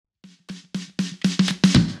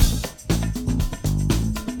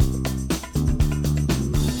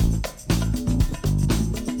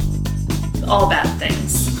all bad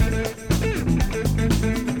things.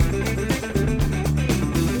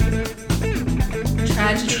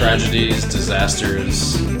 Tragedies,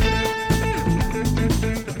 disasters.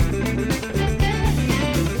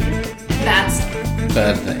 That's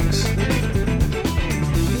Bad things.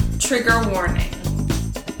 trigger warning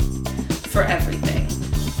for everything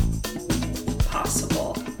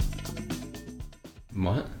possible.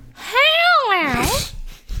 What? Hello.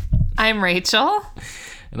 I'm Rachel,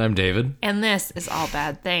 And I'm David. and this is All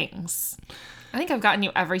Bad Things. I think I've gotten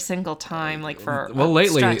you every single time, like for Well, a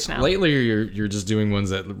stretch now. lately you're just doing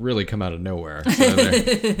ones that really come out of nowhere. So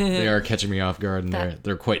they are catching me off guard, and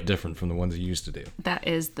they're quite different from the ones you used to do. That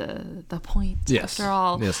is the point. Yes. After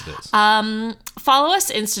all. Yes, it is. Follow us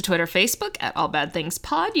Insta, Twitter, Facebook at All Bad Things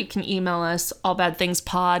Pod. You can email us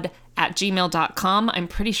allbadthingspod@gmail.com. I'm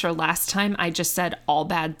pretty sure last time I just said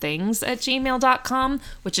allbadthings@gmail.com,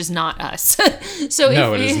 which is not us. So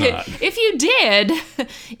No, it is not. If you did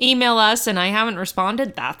email us and I haven't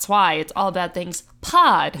responded, that's why. It's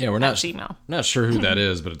allbadthingspod Yeah, we're not at Gmail. not sure who that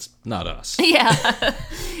is, but it's not us. Yeah,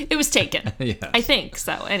 it was taken. Yes. I think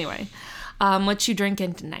so. Anyway, what you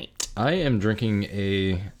drinking tonight? I am drinking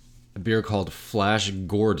a beer called Flash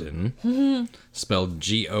Gordon, spelled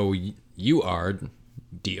Gourdon,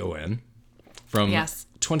 from Yes.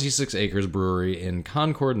 26 Acres Brewery in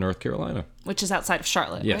Concord, North Carolina. Which is outside of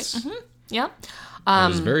Charlotte, Yes. right? Yep.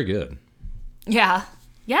 It is very good. Yeah.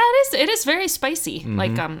 Yeah, it is very spicy.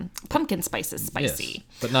 Like pumpkin spice is spicy.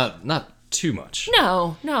 Yes. But not too much.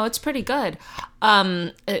 No, it's pretty good.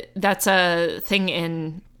 That's a thing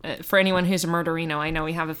in for anyone who's a murderino. I know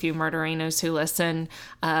we have a few murderinos who listen.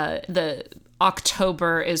 The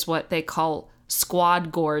October is what they call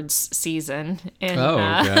squad gourds season in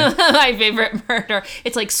okay. my favorite murder.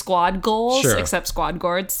 It's like squad goals, Sure. except squad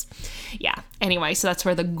gourds. Yeah. Anyway, so that's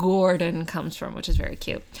where the Gordon comes from, which is very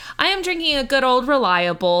cute. I am drinking a good old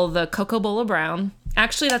reliable, the Coco Bolo Brown.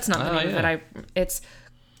 Actually, that's not the name of it. It's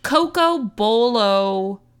Coco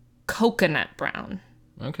Bolo Coconut Brown.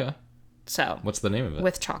 Okay. So What's the name of it?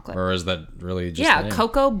 with chocolate. Or is that really just Yeah, the name?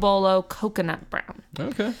 Coco Bolo Coconut Brown.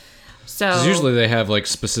 Okay. So 'Cause usually they have like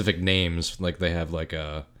specific names, like they have like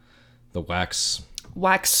the wax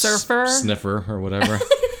Wax Surfer. sniffer or whatever.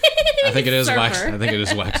 I think it is wax. Surfer. I think it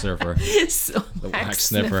is wax surfer. The wax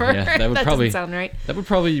sniffer, yeah, that would probably- doesn't sound right. That would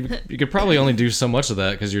probably you could probably only do so much of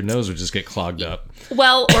that because your nose would just get clogged up.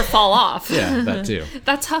 Well, or fall off. Yeah, that too.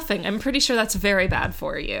 That's huffing. I'm pretty sure that's very bad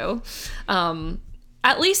for you.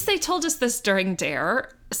 At least they told us this during Dare.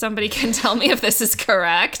 Somebody can tell me if this is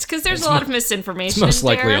correct, because there's a lot of misinformation. It's most in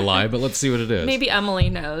likely Dare. a lie, but let's see what it is. Maybe Emily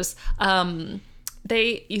knows.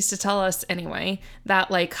 They used to tell us anyway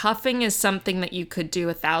that like huffing is something that you could do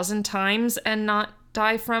 1,000 times and not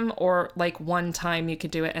die from, or like one time you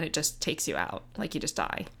could do it and it just takes you out, like you just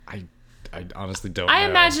die. I honestly don't. I know.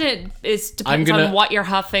 imagine it depends on what you're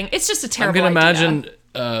huffing. It's just a I'm terrible gonna idea. imagine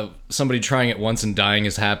somebody trying it once and dying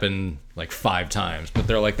has happened like 5 times, but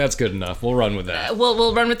they're like, that's good enough. We'll run with that.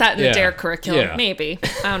 We'll run with that in the Yeah. Dare curriculum. Yeah. Maybe.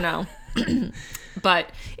 I don't know. But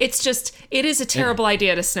it is a terrible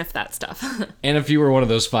idea to sniff that stuff. And if you were one of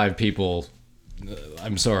those 5 people,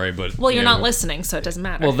 I'm sorry, but Well, you're you know, not listening, so it doesn't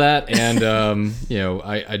matter. Well, that and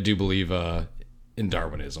I do believe in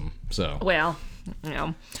Darwinism. So Well, you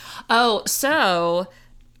know. Oh, so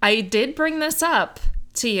I did bring this up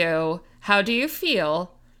to you. How do you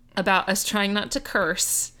feel about us trying not to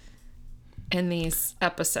curse in these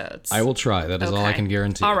episodes? I will try. That is all I Okay. can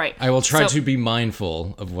guarantee. All right. I will try So- to be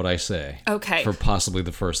mindful of what I say. Okay. For possibly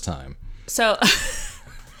the first time. So,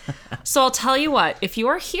 so I'll tell you what, if you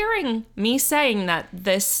are hearing me saying that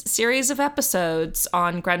this series of episodes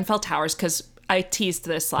on Grenfell Towers, because I teased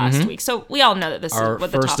this last week, so we all know that this Our is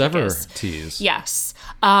what the first topic ever is. tease. Yes.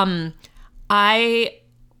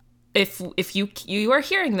 If you are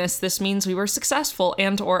hearing this means we were successful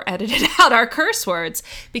and or edited out our curse words,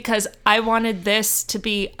 because I wanted this to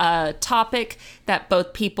be a topic that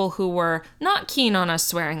both people who were not keen on us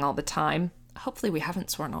swearing all the time, hopefully we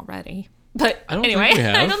haven't sworn already. But I don't anyway, think we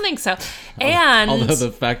have. I don't think so. And Although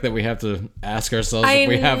the fact that we have to ask ourselves I if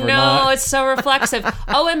we have or know not. it's so reflexive.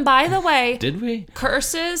 Oh, and by the way, Did we?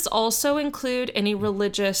 curses also include any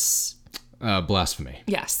religious. Blasphemy.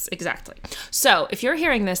 Yes, exactly. So if you're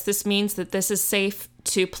hearing this means that this is safe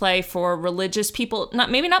to play for religious people,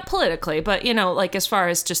 maybe not politically, but, you know, like as far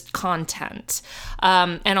as just content,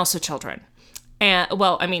 and also children. And,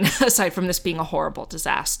 well, I mean, aside from this being a horrible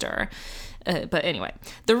disaster. But anyway,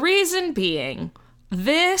 the reason being,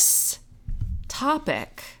 this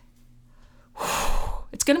topic,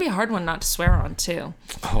 it's going to be a hard one not to swear on, too.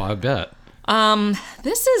 Oh, I bet.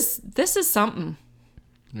 This is something.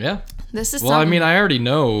 Yeah. This is Well, I something. mean, I already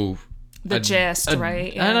know The gist,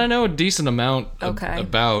 right? And I know a decent amount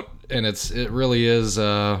about, and it really is,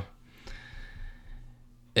 it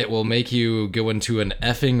will make you go into an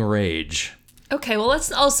effing rage. Okay, well,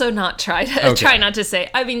 let's also not try not to say.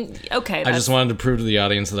 I mean, okay. I just wanted to prove to the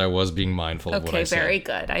audience that I was being mindful of what I said. Okay, very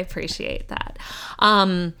good. I appreciate that.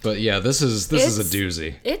 But yeah, this is a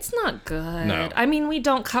doozy. It's not good. No. I mean, we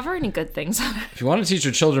don't cover any good things on it. If you want to teach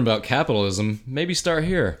your children about capitalism, maybe start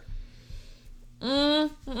here.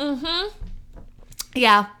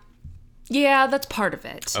 Yeah. Yeah, that's part of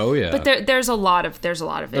it. Oh yeah. But there's a lot of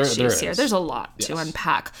issues here. There's a lot to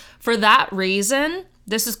unpack. For that reason,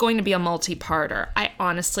 this is going to be a multi-parter. I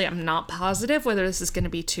honestly am not positive whether this is going to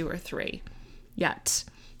be 2 or 3 yet.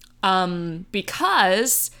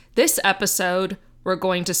 Because this episode, we're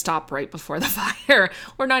going to stop right before the fire.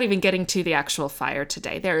 We're not even getting to the actual fire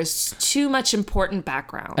today. There is too much important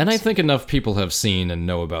background. And I think enough people have seen and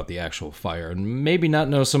know about the actual fire, and maybe not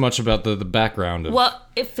know so much about the background of... Well,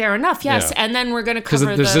 fair enough, yes. Yeah. And then we're going to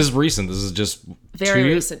cover this is recent. This is just... Very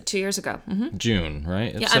recent. 2 years ago. Mm-hmm. June,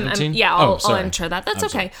 right? Yeah, 17? I'll enter that. That's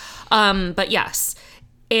okay. But yes.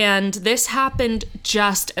 And this happened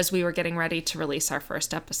just as we were getting ready to release our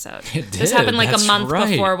first episode. It did. This happened like That's a month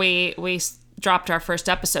right. before we dropped our first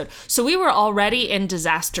episode. So we were already in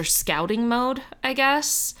disaster scouting mode, I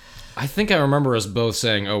guess. I think I remember us both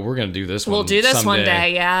saying, "Oh, we're going to do this one. We'll do this someday. one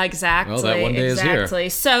day." Yeah, exactly. Well, that one day is here.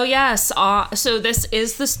 So yes, so this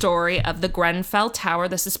is the story of the Grenfell Tower.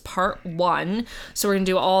 This is part 1. So we're going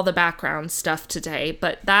to do all the background stuff today,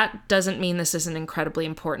 but that doesn't mean this isn't incredibly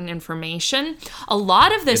important information. A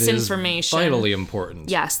lot of this information, vitally important.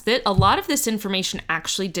 Yes, a lot of this information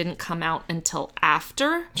actually didn't come out until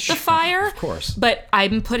after the fire. Of course. But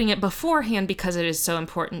I'm putting it beforehand because it is so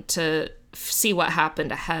important to see what happened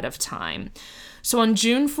ahead of time. So on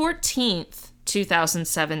June 14th,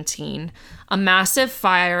 2017, a massive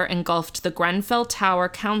fire engulfed the Grenfell Tower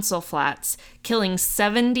council flats, killing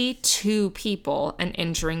 72 people and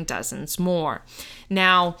injuring dozens more.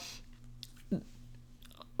 Now,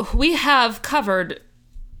 we have covered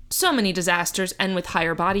so many disasters, and with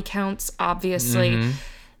higher body counts, obviously. Mm-hmm.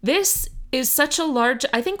 This is such a large...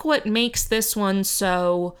 I think what makes this one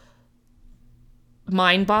so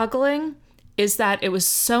mind-boggling is that it was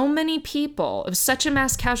so many people, it was such a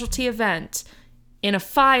mass casualty event in a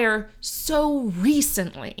fire so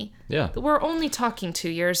recently. Yeah. We're only talking 2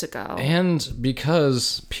 years ago. And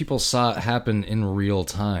because people saw it happen in real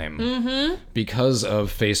time. Mm-hmm. Because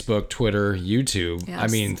of Facebook, Twitter, YouTube. Yes. I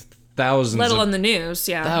mean, thousands let alone the news,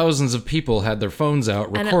 yeah. Thousands of people had their phones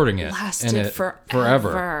out recording it. And it lasted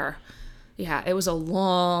forever. Yeah, it was a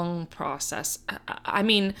long process. I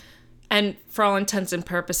mean, and for all intents and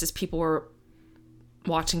purposes, people were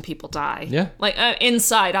watching people die. Yeah. Like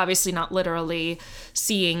inside, obviously not literally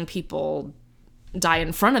seeing people die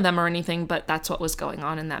in front of them or anything, but that's what was going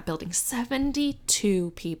on in that building.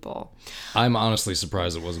 72 people. I'm honestly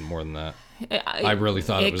surprised it wasn't more than that. I really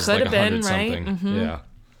thought it was like 100 something. Right? Mm-hmm.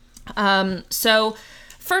 Yeah. So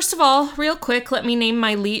first of all, real quick, let me name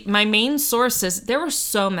my main sources. There were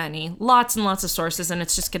so many, lots and lots of sources, and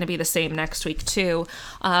it's just going to be the same next week too.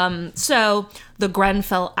 So the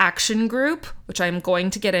Grenfell Action Group, which I'm going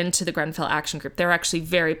to get into the Grenfell Action Group. They're actually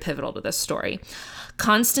very pivotal to this story.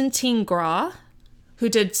 Constantine Grau, who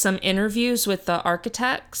did some interviews with the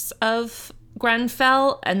architects of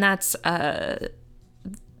Grenfell, and that's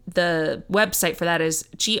the website for that is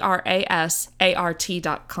grasart.com,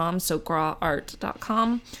 so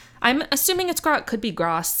grauart.com. I'm assuming it's Grau, it could be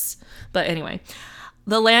Gross, but anyway.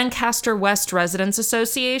 The Lancaster West Residents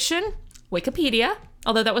Association, Wikipedia,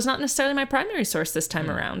 although that was not necessarily my primary source this time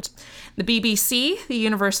around. The BBC, the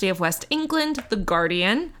University of West England, The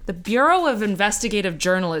Guardian, the Bureau of Investigative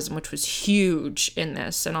Journalism, which was huge in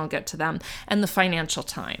this, and I'll get to them, and the Financial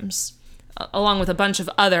Times, along with a bunch of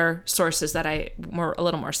other sources that were a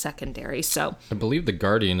little more secondary. So I believe The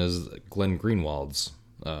Guardian is Glenn Greenwald's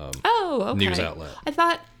news outlet. I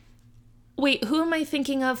thought, wait, who am I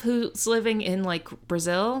thinking of who's living in like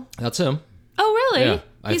Brazil? That's him. Oh, really? Yeah,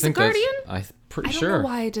 He's The Guardian? I'm pretty sure. I don't know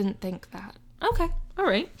why I didn't think that. Okay, all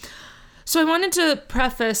right. So I wanted to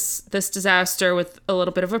preface this disaster with a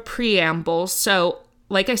little bit of a preamble. So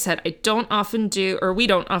like I said, we don't often do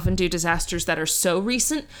disasters that are so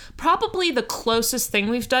recent. Probably the closest thing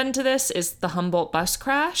we've done to this is the Humboldt bus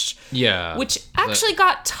crash. Yeah. Which actually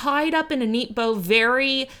got tied up in a neat bow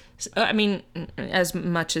as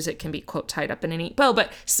much as it can be, quote, tied up in a neat bow,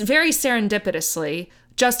 but very serendipitously,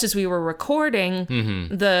 just as we were recording,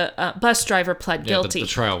 the bus driver pled guilty. The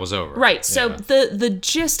trial was over. Right. So the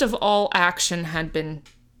gist of all action had been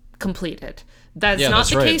completed. That's not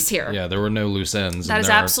the case here. Yeah, there were no loose ends. That is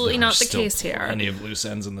absolutely not the case here. Plenty of loose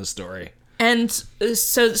ends in this story. And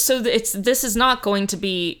so this is not going to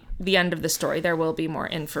be the end of the story. There will be more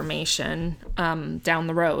information down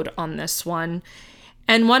the road on this one.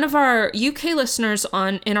 And one of our UK listeners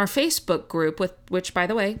in our Facebook group, which, by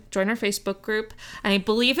the way, join our Facebook group, I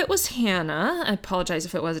believe it was Hannah. I apologize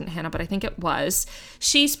if it wasn't Hannah, but I think it was.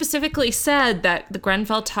 She specifically said that the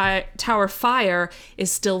Grenfell Tower fire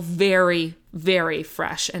is still very, very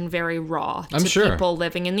fresh and very raw to people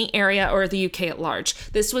living in the area or the UK at large.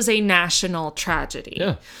 This was a national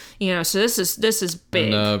tragedy. Yeah. So this is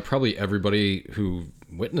big. And probably everybody who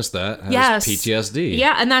witnessed that has PTSD.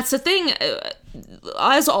 Yeah, and that's the thing.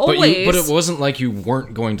 As always, but it wasn't like you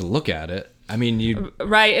weren't going to look at it. I mean,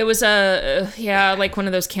 right. It was like one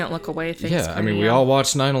of those can't look away things. Yeah, I mean, we all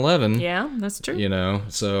watched 9/11. Yeah, that's true.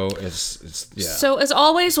 So it's yeah. So as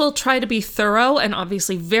always, we'll try to be thorough and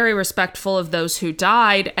obviously very respectful of those who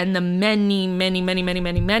died and the many, many, many, many,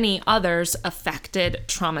 many, many others affected,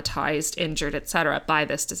 traumatized, injured, etc. by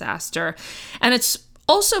this disaster. And it's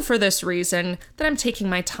also for this reason that I'm taking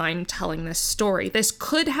my time telling this story. This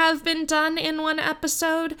could have been done in one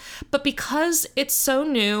episode, but because it's so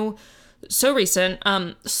new, so recent,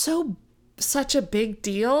 such a big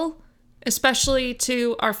deal, especially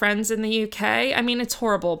to our friends in the UK. I mean, it's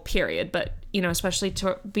horrible, period, but especially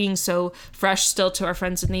to being so fresh still to our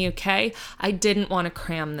friends in the UK, I didn't want to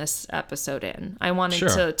cram this episode in. I wanted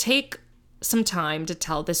to take some time to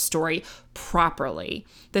tell this story properly.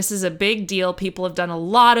 This is a big deal. People have done a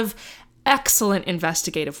lot of excellent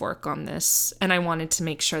investigative work on this, and I wanted to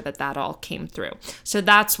make sure that all came through. So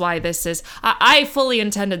that's why this is... I fully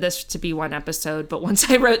intended this to be one episode, but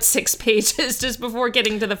once I wrote 6 pages just before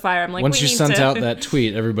getting to the fire, I'm like, once you sent out that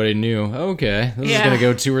tweet, everybody knew, okay, this is going to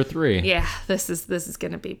go 2 or 3. Yeah, this is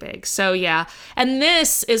going to be big. So yeah, and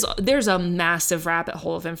there's a massive rabbit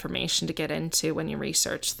hole of information to get into when you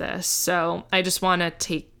research this. So I just want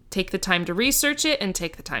to take the time to research it and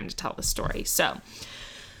take the time to tell the story.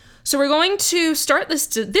 So we're going to start this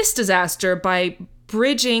disaster by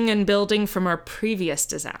bridging and building from our previous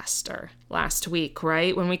disaster last week,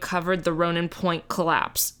 right? When we covered the Ronan Point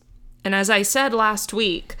collapse. And as I said last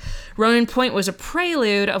week, Ronan Point was a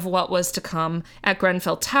prelude of what was to come at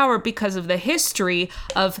Grenfell Tower because of the history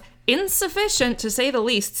of insufficient, to say the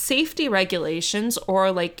least, safety regulations,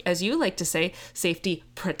 or like, as you like to say, safety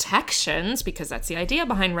protections, because that's the idea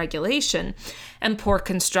behind regulation, and poor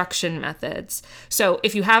construction methods. So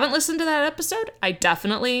if you haven't listened to that episode, I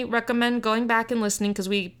definitely recommend going back and listening, because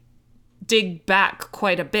we dig back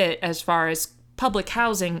quite a bit as far as public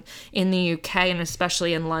housing in the UK and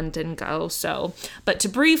especially in London go. So, but to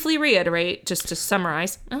briefly reiterate, just to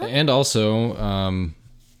summarize. And also,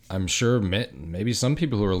 I'm sure maybe some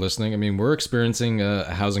people who are listening, I mean, we're experiencing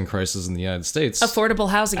a housing crisis in the United States. Affordable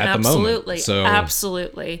housing, at absolutely. The moment. So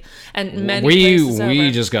absolutely. And many places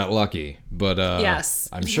we just got lucky, but yes,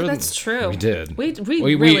 I'm sure that's true. We did.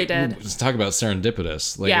 We really did. Let's talk about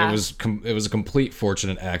serendipitous. Like it was a complete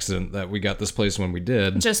fortunate accident that we got this place when we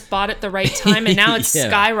did. Just bought it the right time, and now it's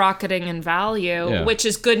skyrocketing in value, which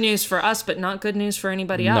is good news for us, but not good news for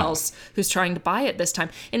anybody else who's trying to buy it this time.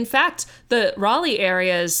 In fact, the Raleigh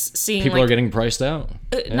area is seeing people are getting priced out.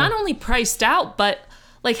 Not only priced out, but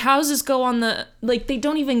like houses go on they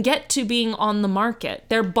don't even get to being on the market.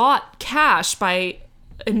 They're bought cash by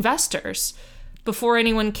investors before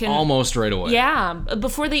anyone can, almost right away. Yeah,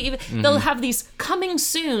 before they even they'll have these coming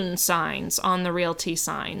soon signs on the realty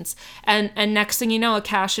signs, and next thing you know, a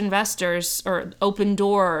cash investors or Open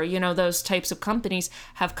Door, those types of companies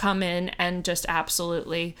have come in and just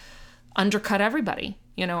absolutely undercut everybody,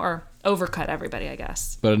 or overcut everybody, I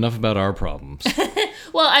guess. But enough about our problems.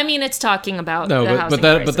 Well, I mean, it's talking about the housing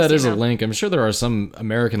crisis, but that is a link. I'm sure there are some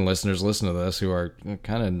American listeners listening to this who are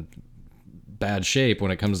kind of bad shape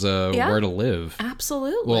when it comes to where to live.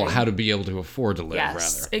 Absolutely. Well, how to be able to afford to live,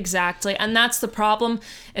 yes, rather. Exactly. And that's the problem,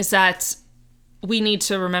 is that we need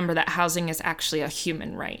to remember that housing is actually a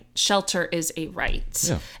human right. Shelter is a right.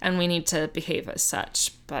 Yeah. And we need to behave as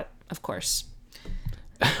such. But, of course...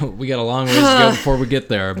 we got a long ways to go before we get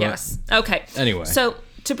there. But yes. Okay. Anyway. So,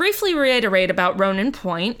 to briefly reiterate about Ronan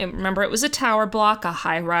Point, remember it was a tower block, a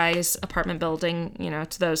high-rise apartment building,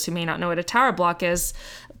 to those who may not know what a tower block is,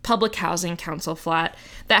 public housing council flat,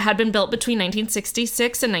 that had been built between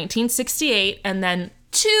 1966 and 1968, and then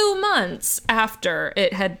 2 months after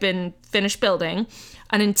it had been finished building,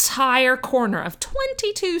 an entire corner of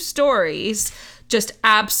 22 stories just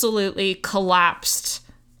absolutely collapsed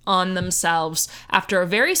on themselves after a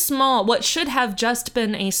very small, what should have just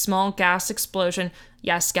been a small gas explosion,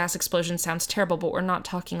 Yes, gas explosion sounds terrible, but we're not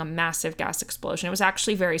talking a massive gas explosion. It was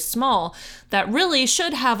actually very small that really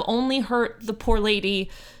should have only hurt the poor lady,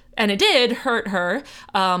 and it did hurt her,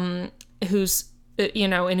 who's,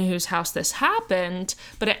 in whose house this happened,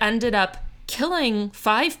 but it ended up killing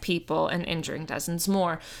 5 people and injuring dozens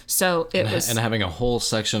more. So it was... And having a whole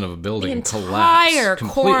section of a building collapse.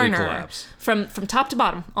 Completely corner collapse. From top to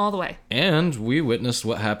bottom, all the way. And we witnessed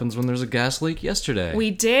what happens when there's a gas leak yesterday.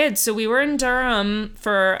 We did. So we were in Durham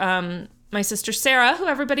for my sister Sarah, who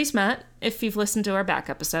everybody's met, if you've listened to our back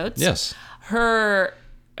episodes. Yes. Near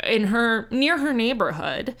her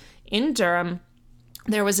neighborhood in Durham,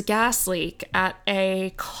 there was a gas leak at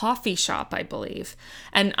a coffee shop, I believe.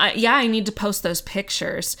 And I need to post those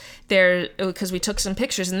pictures there because we took some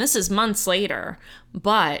pictures, and this is months later.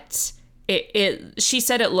 But she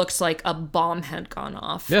said it looks like a bomb had gone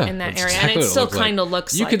off in that area, exactly, and it still kind of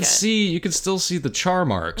looks like it. You could still see the char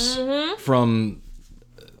marks from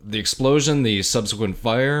the explosion, the subsequent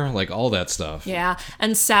fire, like all that stuff. Yeah,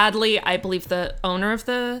 and sadly, I believe the owner of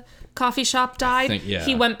the coffee shop died.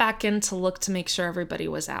 He went back in to look to make sure everybody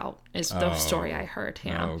was out, is the story I heard.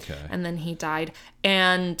 Okay. And then he died.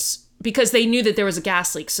 And because they knew that there was a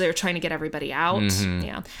gas leak, so they were trying to get everybody out.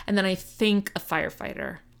 Yeah. And then I think a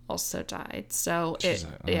firefighter also died. So it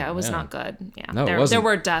was not good. Yeah. No, there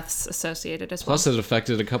were deaths associated as well. Plus it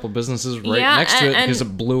affected a couple businesses next to it because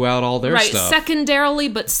it blew out all their stuff. Right, secondarily,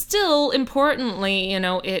 but still importantly,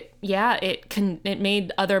 it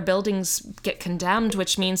made other buildings get condemned,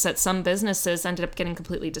 which means that some businesses ended up getting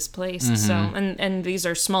completely displaced. So and these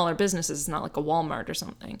are smaller businesses, not like a Walmart or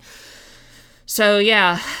something. So,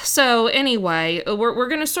 yeah. So, anyway, we're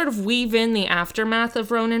going to sort of weave in the aftermath of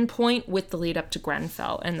Ronan Point with the lead up to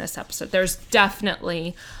Grenfell in this episode. There's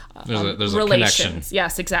definitely there's a connection.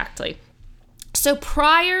 Yes, exactly. So,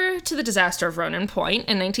 prior to the disaster of Ronan Point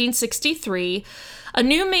in 1963, a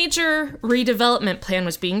new major redevelopment plan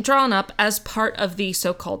was being drawn up as part of the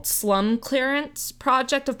so-called slum clearance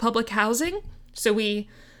project of public housing. So, we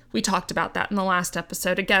talked about that in the last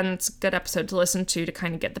episode. Again, it's a good episode to listen to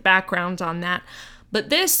kind of get the background on that. But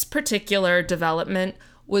this particular development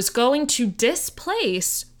was going to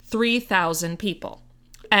displace 3,000 people.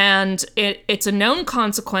 And it's a known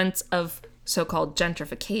consequence of so-called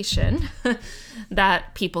gentrification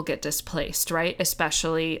that people get displaced, right?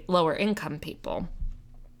 Especially lower income people.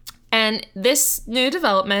 And this new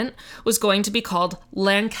development was going to be called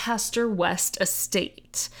Lancaster West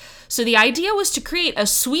Estate. So the idea was to create a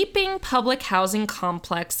sweeping public housing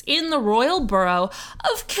complex in the Royal Borough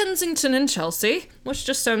of Kensington and Chelsea, which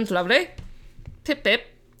just sounds lovely. Pip pip.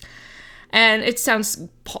 And it sounds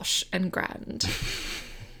posh and grand.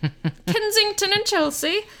 Kensington and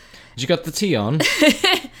Chelsea. Did you got the tea on? Did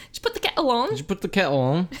you put the kettle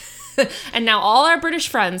on? And now all our British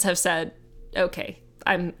friends have said, okay,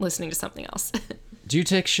 I'm listening to something else. Do you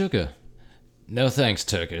take sugar? No thanks,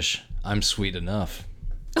 Turkish. I'm sweet enough.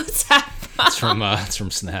 What's that from? It's from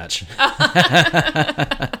Snatch.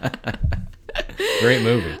 Great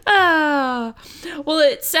movie. Well,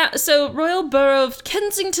 so Royal Borough of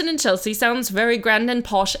Kensington and Chelsea sounds very grand and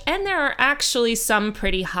posh, and there are actually some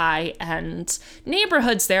pretty high-end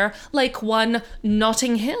neighborhoods there, like one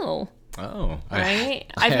Notting Hill. Oh. Right?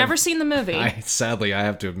 I've never seen the movie. Sadly, I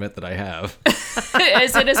have to admit that I have.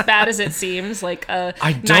 Is it as bad as it seems? Like a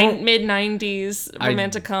mid-90s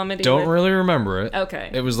romantic comedy? I don't really remember it. Okay.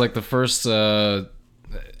 It was like the first...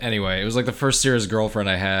 Anyway, it was like the first serious girlfriend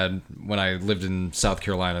I had when I lived in South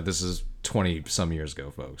Carolina. This is 20-some years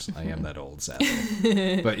ago, folks. I am that old,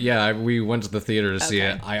 sadly. But yeah, we went to the theater to see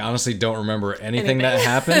it. I honestly don't remember anything that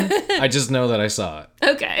happened. I just know that I saw it.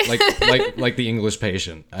 Okay. Like The English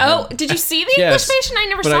Patient. Did you see The English Patient? I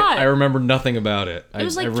never saw it. I remember nothing about it. It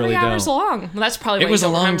was like 3 hours long. Well, that's probably why you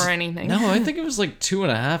don't remember anything. No, I think it was like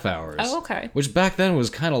 2.5 hours. Oh, okay. Which back then was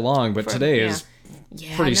kind of long, but today is...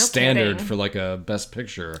 pretty standard for like a Best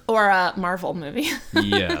Picture. Or a Marvel movie.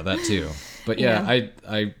 Yeah, that too. But yeah,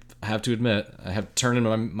 I have to admit, I have to turn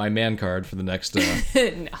in my man card for the next... No.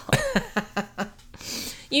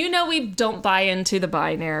 We don't buy into the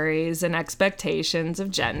binaries and expectations of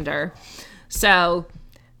gender. So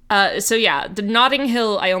yeah, the Notting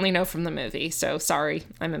Hill I only know from the movie. So sorry,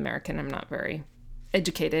 I'm American. I'm not very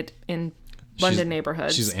educated in London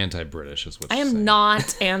neighborhoods. She's anti-British is what I am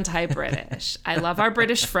not anti-British. I love our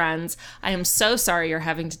British friends. I am so sorry you're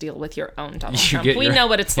having to deal with your own Donald Trump. We know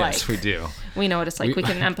what it's like. Yes, we do. We know what it's like. We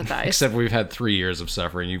can empathize. Except we've had 3 years of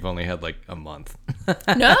suffering. You've only had like a month.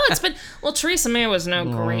 No, it's been... Well, Theresa May was no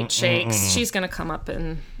great shakes. She's going to come up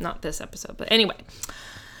in not this episode, but anyway.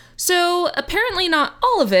 So apparently not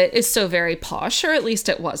all of it is so very posh, or at least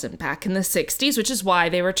it wasn't back in the 60s, which is why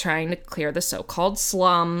they were trying to clear the so-called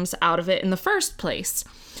slums out of it in the first place.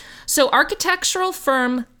 So architectural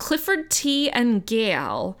firm Clifford T. and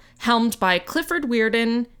Gale, helmed by Clifford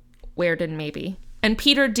Weirden maybe, and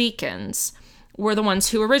Peter Deakins, were the ones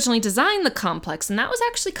who originally designed the complex. And that was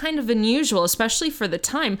actually kind of unusual, especially for the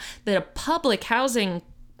time, that a public housing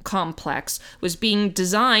complex was being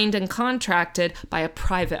designed and contracted by a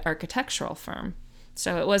private architectural firm.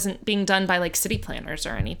 So it wasn't being done by like city planners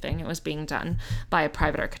or anything. It was being done by a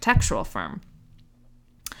private architectural firm.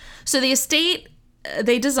 So the estate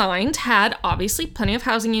they designed had obviously plenty of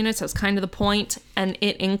housing units. That was kind of the point. And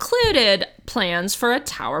it included plans for a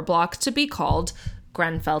tower block to be called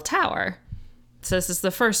Grenfell Tower. So this is the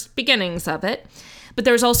first beginnings of it. But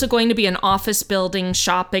there's also going to be an office building,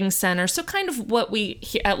 shopping center. So kind of what we,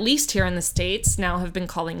 at least here in the States, now have been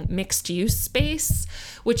calling mixed use space,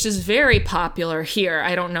 which is very popular here.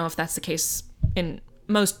 I don't know if that's the case in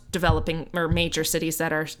most developing or major cities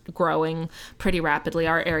that are growing pretty rapidly.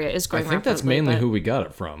 Our area is growing rapidly. I think that's mainly who we got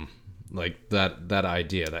it from. Like that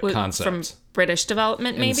idea, that concept. From British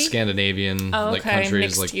development, maybe? In Scandinavian like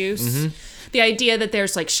countries. Mixed use. The idea that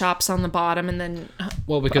there's like shops on the bottom and then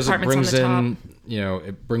because it apartments brings on the top.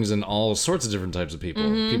 it brings in all sorts of different types of people.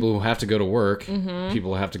 People who have to go to work,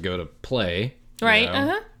 people who have to go to play.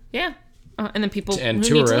 Right, yeah. And then people and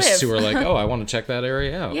who tourists need to live. who are like, oh, I want to check that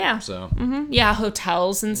area out. Yeah. So. Yeah,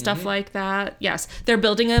 hotels and stuff like that. Yes. They're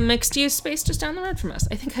building a mixed-use space just down the road from us.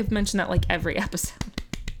 I think I've mentioned that like every episode.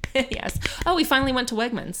 Yes. Oh, we finally went to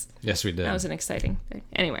Wegmans. Yes, we did. That was an exciting thing.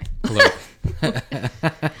 Anyway. Hello.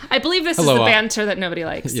 I believe this is the banter that nobody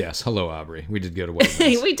likes. Yes. Hello, Aubrey. We did go to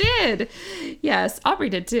Wegmans. We did. Yes. Aubrey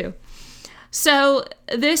did too. So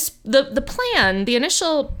the plan, the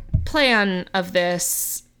initial plan of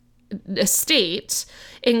this estate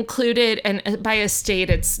included, and by estate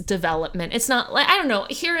it's development. It's not like, I don't know,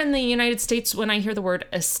 here in the United States when I hear the word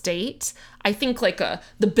estate, I think like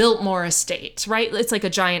the Biltmore estate, right? It's like a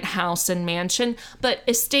giant house and mansion, but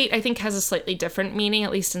estate I think has a slightly different meaning,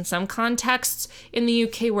 at least in some contexts in the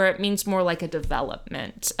UK, where it means more like a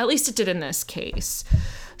development. At least it did in this case.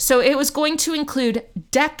 So it was going to include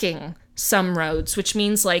decking some roads, which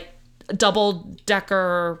means like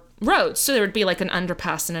double-decker roads. So there would be like an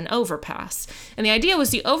underpass and an overpass. And the idea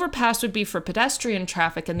was the overpass would be for pedestrian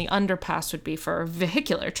traffic and the underpass would be for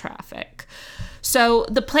vehicular traffic. So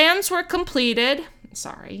the plans were completed.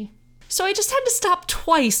 Sorry. So I just had to stop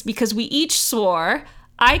twice because we each swore.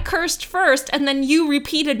 I cursed first and then you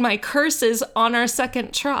repeated my curses on our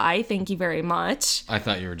second try. Thank you very much. I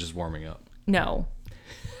thought you were just warming up. No.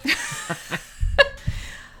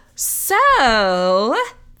 So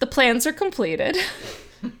the plans are completed.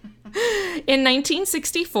 In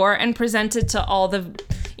 1964 and presented to all the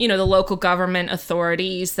local government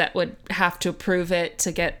authorities that would have to approve it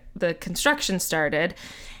to get the construction started.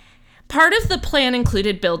 Part of the plan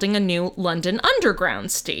included building a new London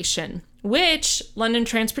Underground station, which London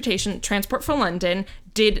Transport for London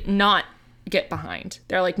did not get behind.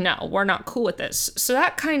 They're like, no, we're not cool with this. So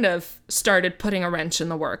that kind of started putting a wrench in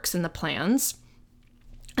the works in the plans.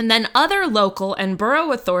 And then other local and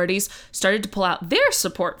borough authorities started to pull out their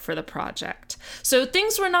support for the project. So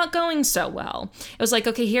things were not going so well. It was like,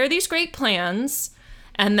 okay, here are these great plans.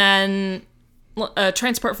 And then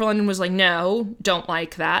Transport for London was like, no, don't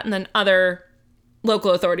like that. And then other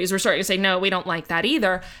local authorities were starting to say, no, we don't like that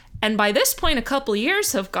either. And by this point, a couple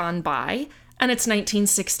years have gone by. And it's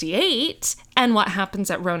 1968. And what happens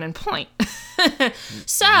at Ronan Point? That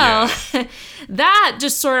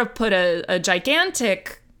just sort of put a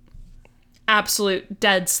gigantic absolute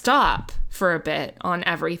dead stop for a bit on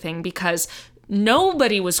everything because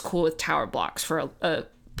nobody was cool with tower blocks for a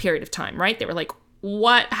period of time, right? They were like,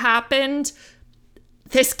 what happened?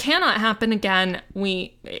 This cannot happen again.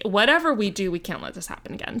 Whatever we do, we can't let this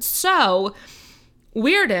happen again. So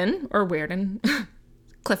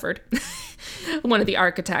Clifford, one of the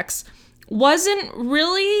architects, wasn't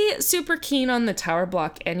really super keen on the tower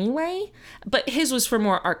block anyway, but his was for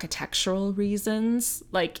more architectural reasons.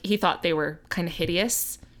 Like, he thought they were kind of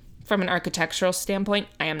hideous from an architectural standpoint.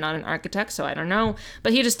 I am not an architect, so I don't know.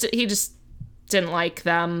 But he just didn't like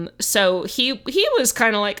them. So he was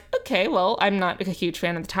kind of like, okay, well, I'm not a huge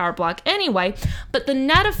fan of the tower block anyway. But the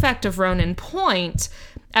net effect of Ronan Point,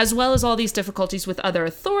 as well as all these difficulties with other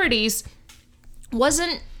authorities,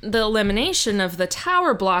 wasn't the elimination of the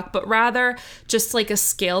tower block, but rather just like a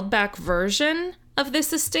scaled back version of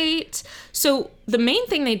this estate. So the main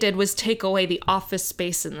thing they did was take away the office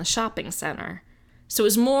space in the shopping center. So it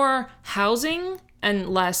was more housing and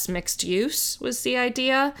less mixed use was the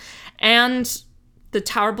idea. And the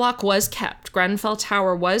tower block was kept. Grenfell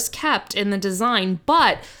Tower was kept in the design,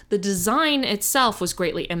 but the design itself was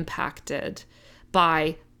greatly impacted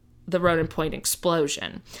by the Ronan Point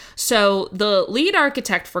explosion. So the lead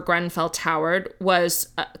architect for Grenfell Tower was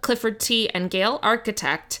Clifford T. and Gale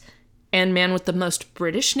architect and man with the most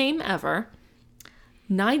British name ever,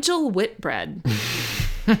 Nigel Whitbread,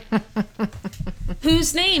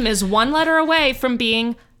 whose name is one letter away from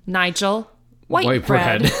being Nigel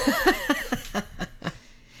Whitebread.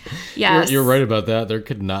 Yes. You're right about that. There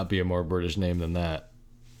could not be a more British name than that.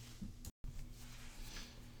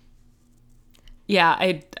 Yeah,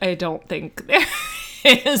 I don't think there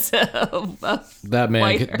is a that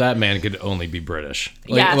man could only be British.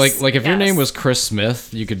 Like if your name was Chris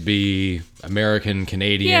Smith, you could be American,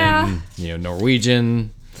 Canadian,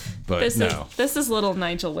 Norwegian. But this is little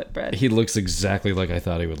Nigel Whitbread. He looks exactly like I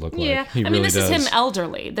thought he would look like. Yeah, he really this does. is him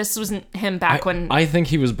elderly. This wasn't him back when... I think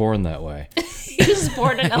he was born that way. He was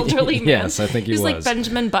born an elderly man. Yes, I think he was. He's like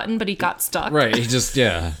Benjamin Button, but he got stuck. Right, he just,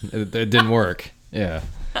 it didn't work. Yeah.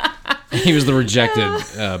 He was the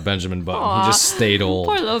rejected Benjamin Button. Aww. He just stayed old.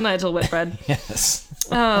 Poor little Nigel Whitbread. Yes.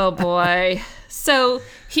 Oh, boy. So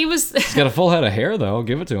He's got a full head of hair, though.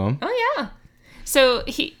 Give it to him. Oh, yeah. So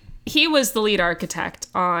he was the lead architect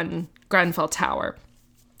on Grenfell Tower.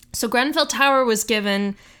 So Grenfell Tower was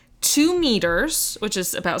given 2 meters, which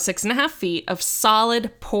is about 6.5 feet, of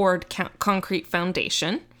solid poured concrete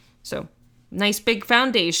foundation. So nice big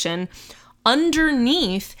foundation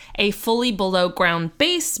underneath a fully below ground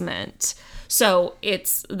basement. So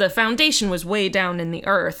the foundation was way down in the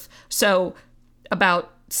earth. So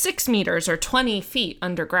about 6 meters or 20 feet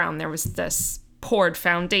underground, there was this poured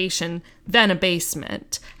foundation, then a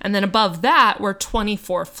basement. And then above that were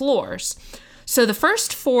 24 floors. So the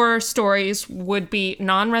first 4 stories would be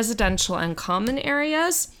non-residential and common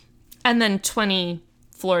areas. And then 20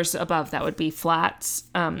 floors above that would be flats,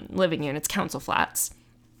 living units, council flats.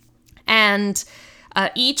 And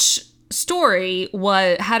each story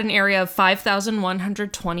had an area of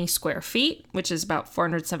 5,120 square feet, which is about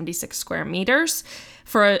 476 square meters,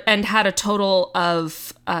 and had a total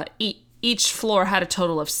of, each floor had a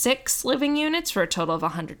total of 6 living units for a total of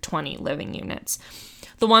 120 living units.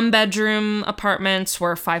 The 1-bedroom apartments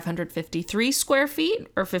were 553 square feet,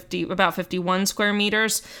 or about 51 square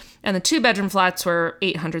meters, and the 2-bedroom flats were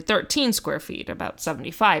 813 square feet, about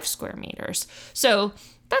 75 square meters. So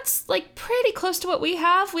that's like pretty close to what we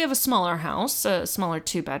have. We have a smaller house, a smaller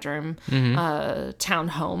 2-bedroom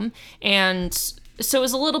townhome. And so it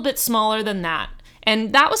was a little bit smaller than that.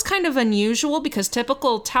 And that was kind of unusual because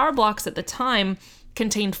typical tower blocks at the time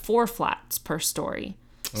contained 4 flats per story.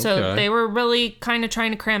 So they were really kind of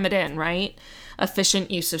trying to cram it in, right?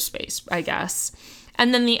 Efficient use of space, I guess.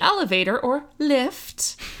 And then the elevator, or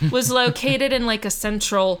lift, was located in like a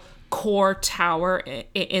central core tower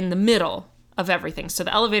in the middle of everything. So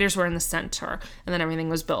the elevators were in the center, and then everything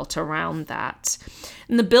was built around that.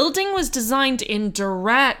 And the building was designed in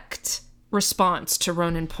direct response to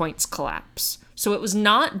Ronan Point's collapse. So it was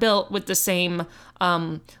not built with the same,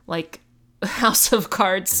 House of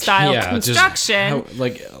Cards style construction.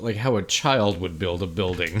 Like how a child would build a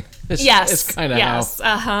building. It's kind of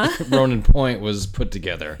how Ronan Point was put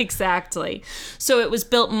together. Exactly. So it was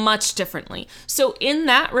built much differently. So in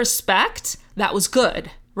that respect, that was good,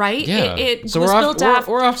 right? Yeah. We're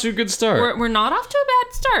off to a good start. We're not off to a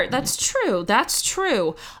bad start. That's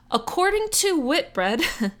true. According to Whitbread,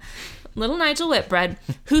 little Nigel Whitbread,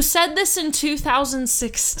 who said this in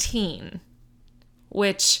 2016,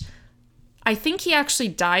 which I think he actually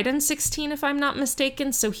died in 16, if I'm not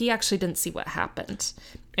mistaken, so he actually didn't see what happened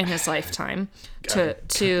in his lifetime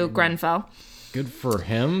to Grenfell. Good for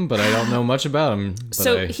him, but I don't know much about him.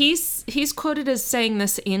 He's quoted as saying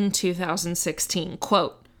this in 2016,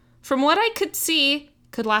 quote, "From what I could see,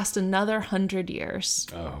 could last another 100 years."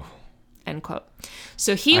 Oh. End quote.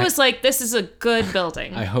 So he was like, this is a good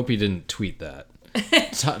building. I hope he didn't tweet that.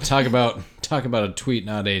 Talk about a tweet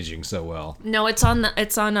not aging so well. No, it's on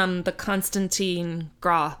the Konstantin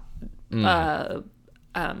Grau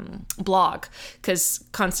blog, because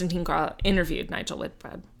Konstantin Grau interviewed Nigel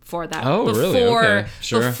Whitbread for that. Oh, really? Okay,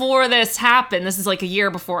 sure. Before this happened, this is like a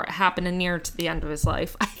year before it happened and near to the end of his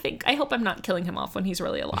life. I hope I'm not killing him off when he's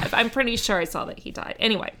really alive. I'm pretty sure I saw that he died.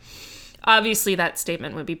 Anyway, obviously that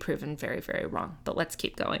statement would be proven very, very wrong, but let's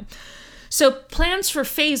keep going. So plans for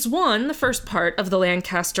Phase 1, the first part of the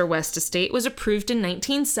Lancaster West Estate, was approved in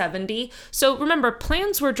 1970. So remember,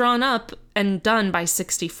 plans were drawn up and done by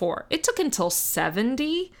 64. It took until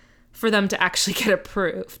 70 for them to actually get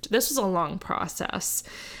approved. This was a long process.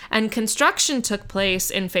 And construction took place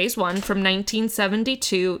in Phase 1 from 1972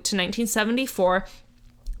 to 1974.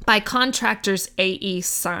 by contractors A.E.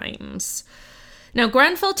 Symes. Now,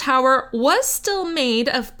 Grenfell Tower was still made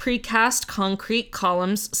of precast concrete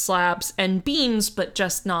columns, slabs, and beams, but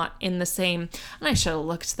just not in the same. And I should have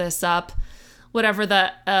looked this up. Whatever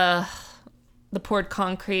the poured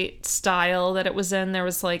concrete style that it was in, there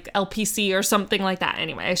was like LPC or something like that.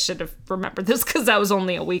 Anyway, I should have remembered this because that was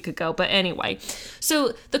only a week ago. But anyway,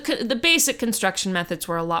 so the basic construction methods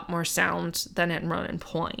were a lot more sound than at Ronan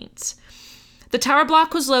Point. The tower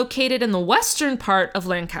block was located in the western part of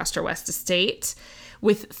Lancaster West Estate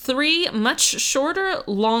with 3 much shorter,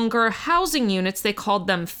 longer housing units. They called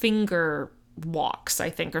them finger walks, I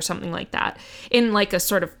think, or something like that, in like a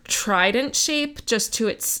sort of trident shape just to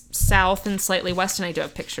its south and slightly west. And I do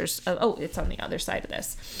have pictures of, it's on the other side of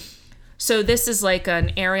this. So this is like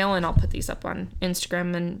an aerial, and I'll put these up on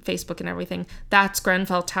Instagram and Facebook and everything. That's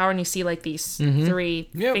Grenfell Tower, and you see like these 3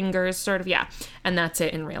 fingers sort of, and that's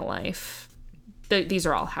it in real life. These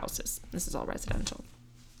are all houses. This is all residential.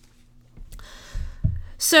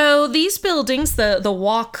 So these buildings,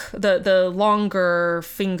 the longer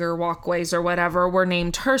finger walkways or whatever, were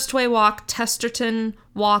named Hurstway Walk, Testerton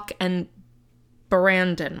Walk, and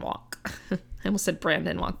Brandon Walk. I almost said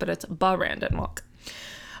Brandon Walk, but it's Brandon Walk.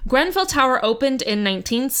 Grenfell Tower opened in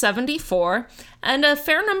 1974, and a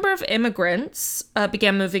fair number of immigrants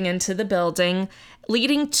began moving into the building,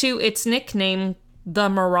 leading to its nickname, the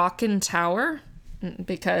Moroccan Tower,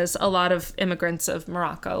 because a lot of immigrants of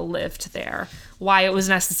Morocco lived there. Why it was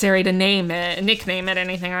necessary to nickname it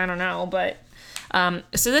anything, I don't know. But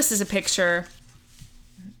so this is a picture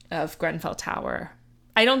of Grenfell Tower.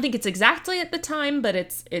 I don't think it's exactly at the time, but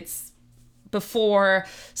it's before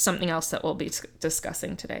something else that we'll be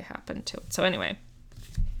discussing today happened to it. So anyway,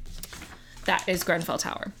 that is Grenfell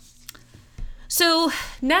Tower. So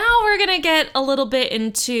now we're going to get a little bit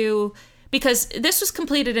into, because this was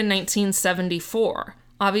completed in 1974.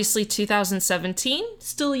 Obviously, 2017,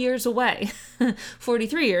 still years away.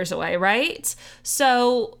 43 years away, right?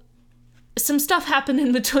 So some stuff happened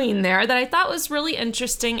in between there that I thought was really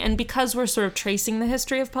interesting. And because we're sort of tracing the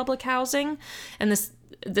history of public housing, and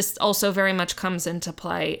this also very much comes into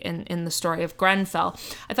play in the story of Grenfell,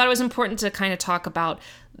 I thought it was important to kind of talk about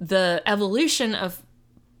the evolution of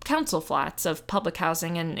council flats, of public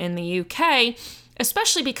housing in the UK,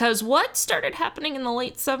 especially because what started happening in the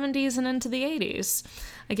late 70s and into the 80s?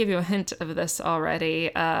 I give you a hint of this already.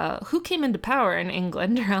 Who came into power in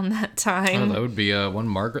England around that time? Oh, that would be one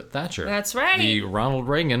Margaret Thatcher. That's right. The Ronald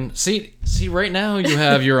Reagan. See, right now you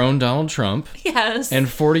have your own Donald Trump. Yes. And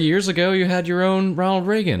 40 years ago you had your own Ronald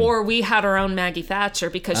Reagan. Or we had our own Maggie Thatcher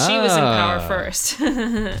because she was in power first.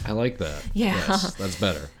 I like that. Yeah. Yes, that's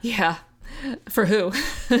better. Yeah. For who?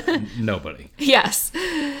 Nobody. Yes.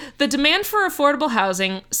 The demand for affordable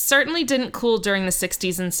housing certainly didn't cool during the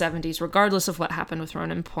 60s and 70s, regardless of what happened with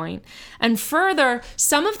Ronan Point. And further,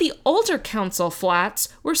 some of the older council flats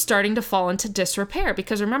were starting to fall into disrepair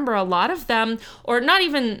because remember, a lot of them, or not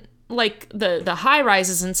even like the high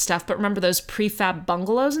rises and stuff, but remember those prefab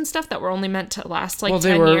bungalows and stuff that were only meant to last like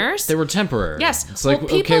 10 years? They were temporary. Yes. It's like,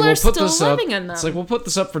 people okay, are we'll put still this up. living in them. It's like, we'll put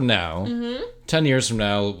this up for now. 10 years from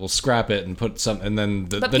now, we'll scrap it and put some, and then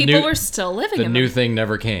but people were still living in them. The new thing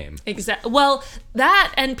never came. Exactly. Well,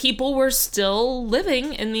 that and people were still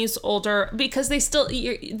living in these older, because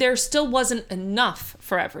there still wasn't enough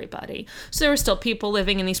for everybody. So there were still people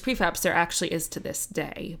living in these prefabs. There actually is to this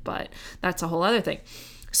day, but that's a whole other thing.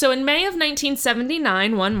 So in May of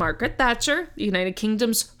 1979, one Margaret Thatcher, the United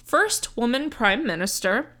Kingdom's first woman prime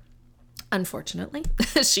minister, unfortunately,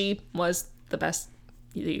 she was the best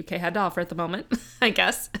the UK had to offer at the moment, I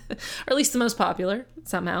guess, or at least the most popular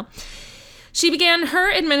somehow. She began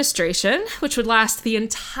her administration, which would last the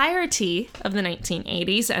entirety of the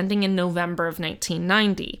 1980s, ending in November of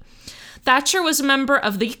 1990. Thatcher was a member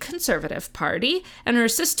of the Conservative Party, and her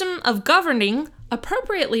system of governing,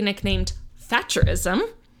 appropriately nicknamed Thatcherism,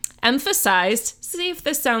 emphasized, see if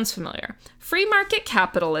this sounds familiar, free market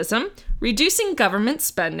capitalism, reducing government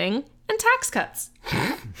spending, and tax cuts.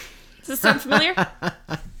 Does this sound familiar?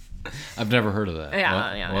 I've never heard of that.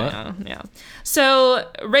 Yeah. So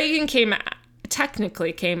Reagan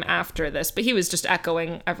technically came after this, but he was just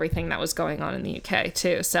echoing everything that was going on in the UK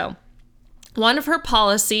too. So one of her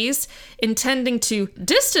policies intending to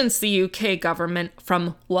distance the UK government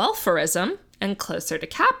from welfarism and closer to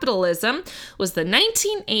capitalism was the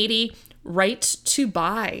 1980 Right to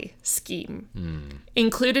Buy scheme,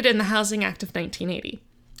 included in the Housing Act of 1980.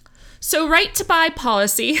 So Right to Buy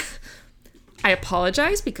policy, I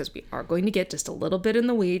apologize because we are going to get just a little bit in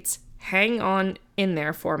the weeds. Hang on in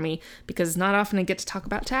there for me because it's not often I get to talk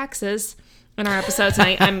about taxes in our episodes,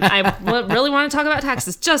 and I really want to talk about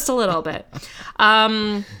taxes just a little bit.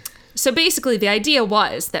 So basically, the idea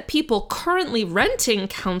was that people currently renting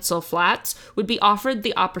council flats would be offered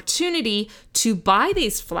the opportunity to buy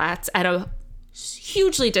these flats at a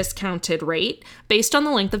hugely discounted rate based on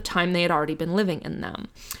the length of time they had already been living in them.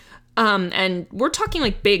 And we're talking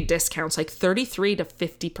like big discounts, like 33 to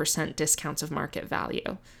 50% discounts of market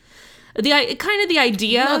value. The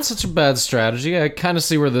idea... Not such a bad strategy. I kind of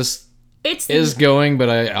see where this is going, but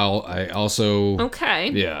I also... Okay.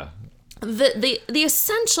 Yeah. The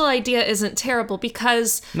essential idea isn't terrible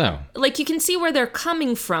because, no, like, you can see where they're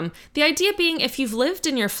coming from. The idea being, if you've lived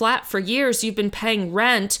in your flat for years, you've been paying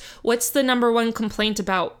rent. What's the number one complaint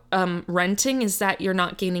about renting is that you're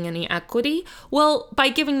not gaining any equity. Well, by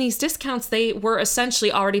giving these discounts, they were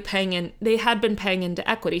essentially already they had been paying into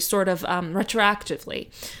equity, sort of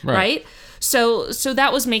retroactively, right? So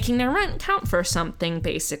that was making their rent count for something,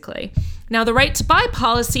 basically. Now, the right to buy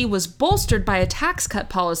policy was bolstered by a tax cut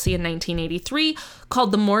policy in 1983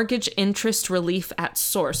 called the Mortgage Interest Relief at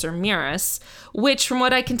Source, or MIRIS, which, from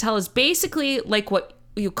what I can tell, is basically like what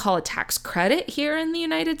you call a tax credit here in the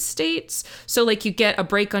United States. So, like, you get a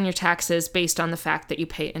break on your taxes based on the fact that you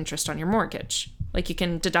pay interest on your mortgage. Like, you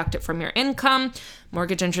can deduct it from your income.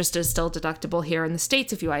 Mortgage interest is still deductible here in the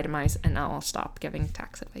States if you itemize, and now I'll stop giving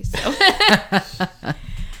tax advice.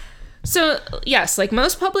 So, yes, like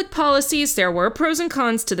most public policies, there were pros and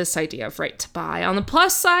cons to this idea of right to buy. On the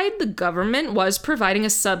plus side, the government was providing a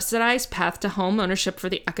subsidized path to home ownership for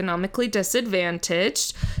the economically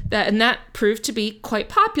disadvantaged, and that proved to be quite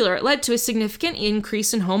popular. It led to a significant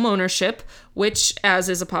increase in home ownership, which, as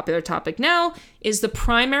is a popular topic now, is the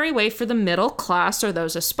primary way for the middle class, or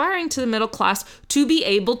those aspiring to the middle class, to be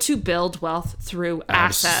able to build wealth through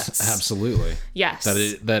assets. Absolutely. Yes.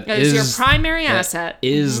 That is your primary asset.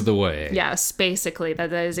 Is the way. Yes, basically.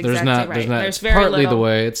 That is exactly right. There's very partly little. The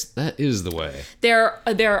way. That is the way.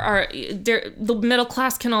 The middle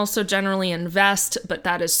class can also generally invest, but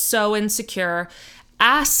that is so insecure.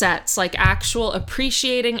 Assets, like actual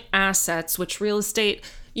appreciating assets, which real estate...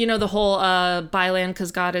 You know, the whole buy land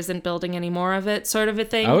because God isn't building any more of it sort of a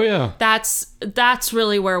thing? Oh, yeah. That's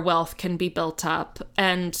really where wealth can be built up.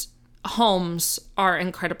 And homes are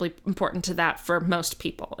incredibly important to that for most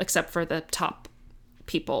people, except for the top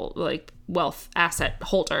people, like wealth asset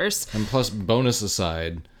holders. And plus, bonus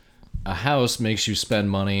aside, a house makes you spend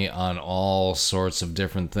money on all sorts of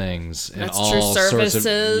different things. And That's all true. Services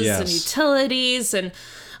Sorts of, and utilities and...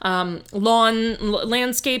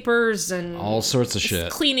 landscapers and all sorts of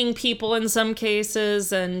shit, cleaning people in some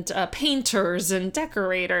cases, and painters and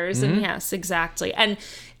decorators, and yes, exactly, and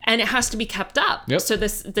it has to be kept up. Yep. So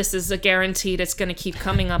this is a guaranteed it's going to keep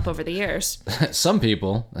coming up over the years. Some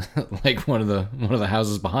people, like one of the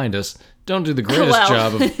houses behind us, don't do the greatest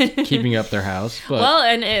job of keeping up their house. But well,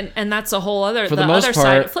 and that's a whole other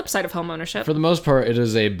flip side of home ownership. For the most part, it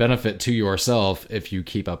is a benefit to yourself if you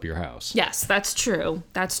keep up your house. Yes, that's true.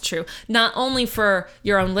 That's true. Not only for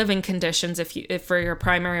your own living conditions, if for your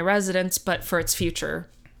primary residence, but for its future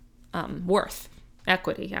worth.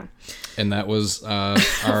 Equity, yeah. And that was our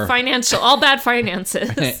all bad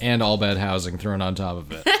finances. And all bad housing thrown on top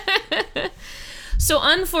of it. So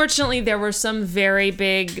unfortunately, there were some very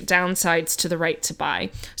big downsides to the right to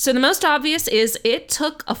buy. So the most obvious is it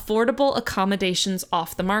took affordable accommodations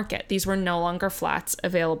off the market. These were no longer flats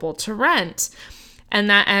available to rent. And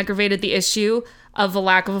that aggravated the issue of the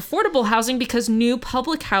lack of affordable housing because new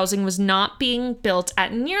public housing was not being built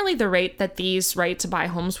at nearly the rate that these right-to-buy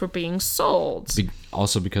homes were being sold.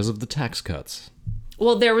 Also because of the tax cuts.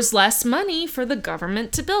 Well, there was less money for the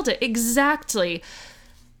government to build it. Exactly.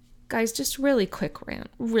 Guys, just really quick rant.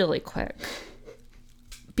 Really quick.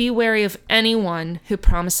 Be wary of anyone who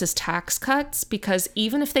promises tax cuts, because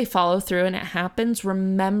even if they follow through and it happens,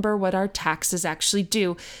 remember what our taxes actually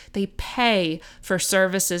do. They pay for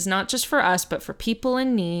services, not just for us, but for people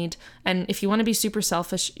in need. And if you want to be super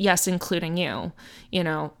selfish, yes, including you. You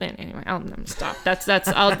know, anyway, I'll stop. That's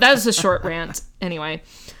a short rant. Anyway,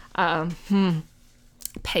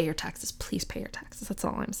 pay your taxes. Please pay your taxes. That's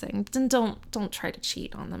all I'm saying. And don't try to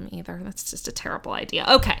cheat on them either. That's just a terrible idea.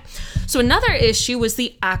 Okay. So another issue was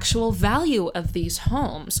the actual value of these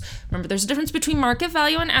homes. Remember, there's a difference between market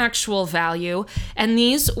value and actual value. And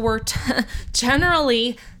these were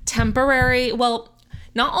generally temporary. Well,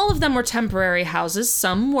 not all of them were temporary houses.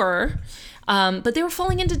 Some were. But they were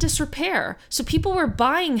falling into disrepair. So people were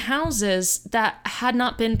buying houses that had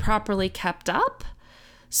not been properly kept up.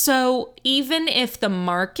 So even if the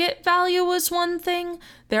market value was one thing,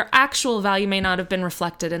 their actual value may not have been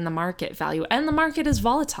reflected in the market value. And the market is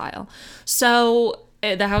volatile. So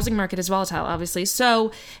the housing market is volatile, obviously.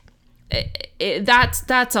 So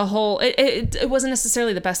that's a whole. It wasn't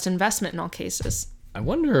necessarily the best investment in all cases. I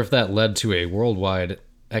wonder if that led to a worldwide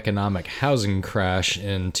economic housing crash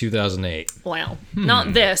in 2008. Well,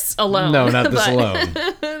 not this alone. No, not this alone.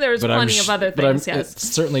 There's plenty of other things, yes. It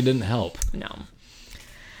certainly didn't help. No.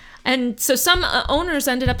 And so some owners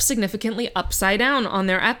ended up significantly upside down on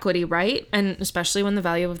their equity, right? And especially when the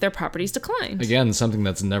value of their properties declined. Again, something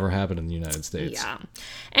that's never happened in the United States. Yeah.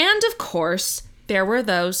 And of course, there were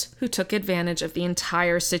those who took advantage of the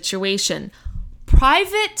entire situation.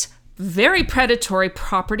 Private, very predatory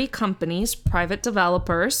property companies, private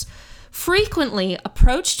developers, frequently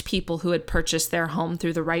approached people who had purchased their home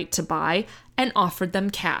through the right to buy and offered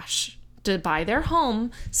them cash to buy their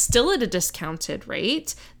home, still at a discounted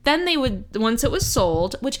rate. Then they would, once it was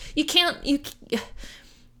sold, which you kind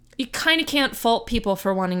of can't fault people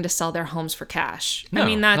for wanting to sell their homes for cash. No, I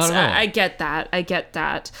mean, that's, not at all. I get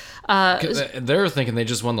that. 'Cause they're thinking they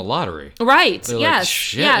just won the lottery. Right. They're yes. like,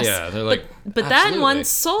 shit, yes. yeah. They're like, but then absolutely. once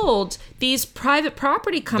sold, these private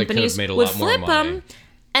property companies made a would lot more flip money. them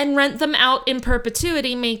and rent them out in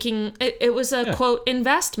perpetuity, making it was a quote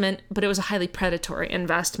investment, but it was a highly predatory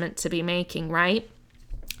investment to be making, right?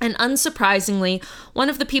 And unsurprisingly, one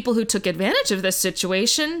of the people who took advantage of this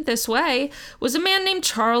situation this way was a man named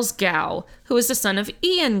Charles Gow, who was the son of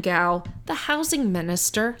Ian Gow, the housing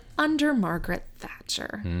minister under Margaret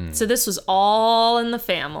Thatcher. So this was all in the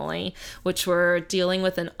family, which we're dealing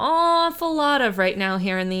with an awful lot of right now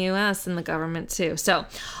here in the US and the government too. So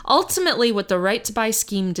ultimately, what the Right to Buy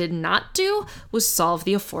scheme did not do was solve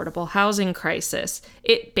the affordable housing crisis.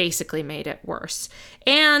 It basically made it worse.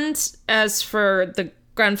 And as for the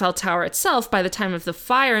Grenfell Tower itself, by the time of the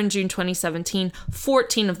fire in June 2017,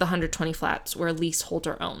 14 of the 120 flats were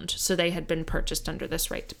leaseholder owned. So they had been purchased under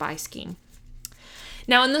this Right to Buy scheme.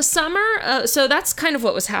 Now in the summer, so that's kind of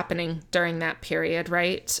what was happening during that period,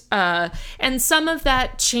 right? And some of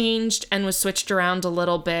that changed and was switched around a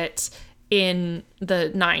little bit in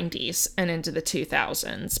the 90s and into the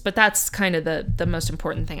 2000s. But that's kind of the most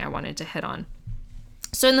important thing I wanted to hit on.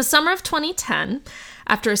 So in the summer of 2010,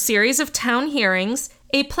 after a series of town hearings,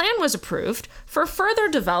 a plan was approved for further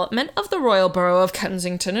development of the Royal Borough of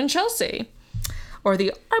Kensington and Chelsea, or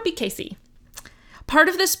the RBKC. Part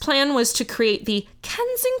of this plan was to create the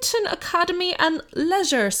Kensington Academy and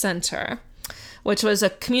Leisure Centre, which was a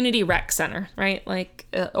community rec center, right?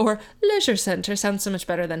 Or leisure center sounds so much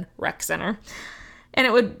better than rec center. And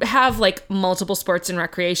it would have multiple sports and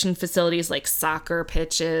recreation facilities like soccer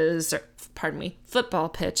pitches, football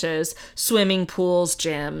pitches, swimming pools,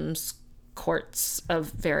 gyms, courts of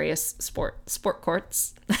various sport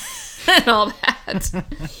courts, and all that.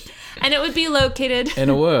 And it would be located... In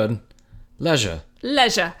a word, leisure.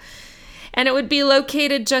 Leisure. And it would be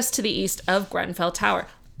located just to the east of Grenfell Tower.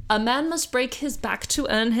 A man must break his back to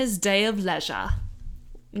earn his day of leisure.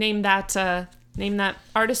 Name that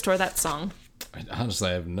artist or that song. Honestly,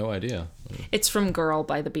 I have no idea. It's from Girl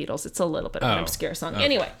by the Beatles. It's a little bit of an obscure song. Okay.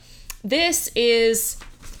 Anyway, this is...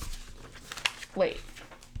 Wait.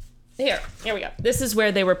 Here we go. This is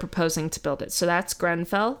where they were proposing to build it. So that's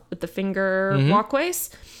Grenfell with the finger walkways.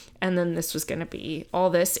 And then this was going to be all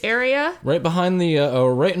this area. Right behind the,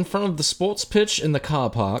 right in front of the sports pitch in the car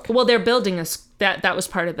park. Well, they're building that was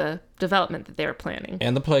part of the development that they were planning.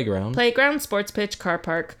 And the playground. Playground, sports pitch, car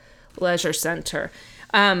park, leisure center.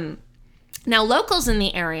 Now, locals in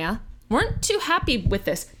the area weren't too happy with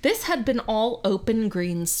this. This had been all open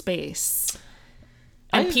green space.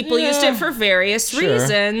 And people used it for various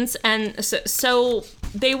reasons. And so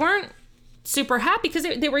they weren't super happy because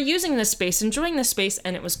they were using this space, enjoying this space,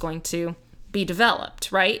 and it was going to be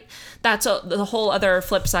developed, right? That's the whole other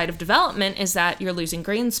flip side of development is that you're losing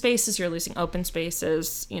green spaces, you're losing open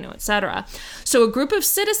spaces, etc. So a group of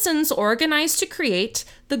citizens organized to create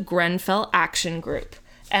the Grenfell Action Group.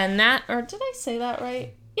 And that, or did I say that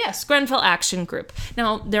right? Yes, Grenfell Action Group.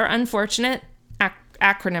 Now, their unfortunate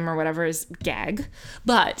acronym or whatever is GAG,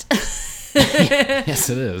 but... Yes,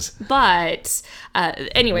 it is. But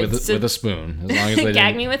anyway... With a spoon. As long as they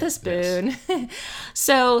Gag me with a spoon. Yes.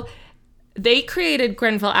 So they created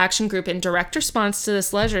Grenfell Action Group in direct response to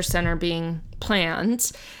this leisure center being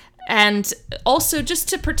planned. And also just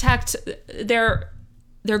to protect... Their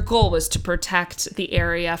goal was to protect the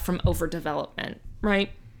area from overdevelopment, right?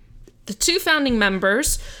 The two founding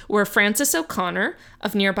members were Francis O'Connor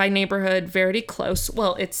of nearby neighborhood Verity Close.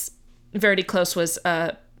 Well, Verity Close was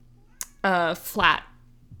a flat,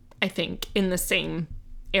 I think, in the same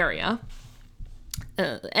area.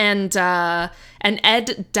 And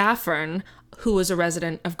Ed Daffern, who was a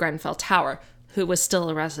resident of Grenfell Tower, who was still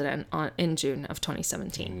a resident in June of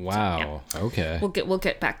 2017. Wow. So, yeah. Okay. We'll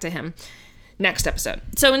get back to him. next episode.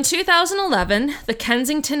 So in 2011, the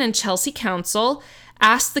Kensington and Chelsea Council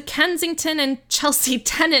asked the Kensington and Chelsea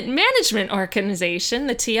Tenant Management Organization,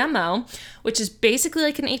 the TMO, which is basically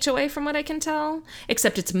like an HOA from what I can tell,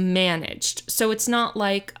 except it's managed. So it's not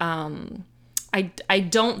like, I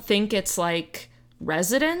don't think it's like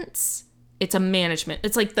residents. It's a management.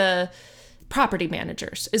 It's like the property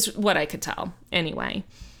managers is what I could tell anyway.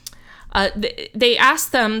 They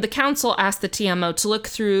asked them, the council asked the TMO to look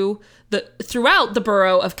throughout the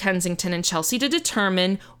borough of Kensington and Chelsea to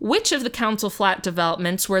determine which of the council flat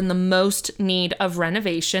developments were in the most need of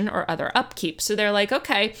renovation or other upkeep. So they're like,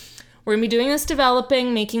 okay, we're going to be doing this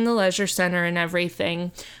developing, making the leisure center and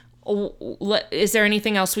everything. Is there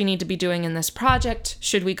anything else we need to be doing in this project?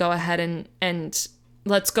 Should we go ahead and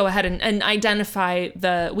let's go ahead and identify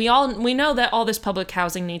we know that all this public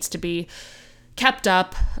housing needs to be kept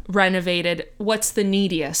up, renovated. What's the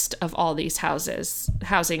neediest of all these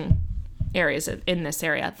housing areas in this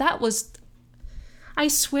area? That was, I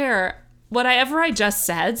swear, whatever I just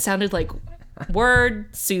said sounded like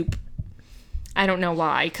word soup. I don't know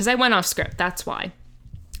why, because I went off script. That's why.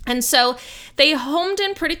 And so they homed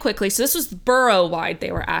in pretty quickly. So this was borough-wide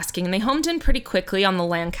they were asking. And they homed in pretty quickly on the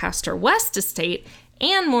Lancaster West estate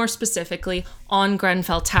and more specifically on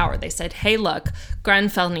Grenfell Tower. They said, hey, look,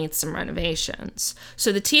 Grenfell needs some renovations.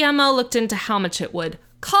 So the TMO looked into how much it would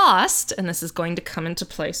cost, and this is going to come into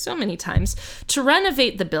play so many times, to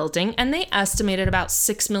renovate the building, and they estimated about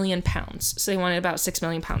 £6 million. So they wanted about £6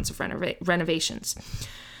 million of renovations.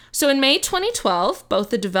 So in May 2012, both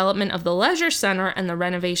the development of the Leisure Center and the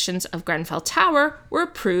renovations of Grenfell Tower were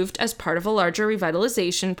approved as part of a larger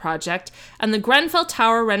revitalization project, and the Grenfell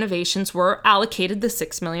Tower renovations were allocated the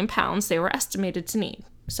 £6 million they were estimated to need.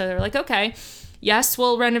 So they were like, okay, yes,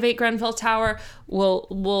 we'll renovate Grenfell Tower,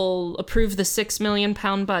 we'll approve the £6 million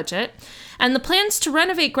budget. And the plans to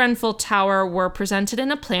renovate Grenfell Tower were presented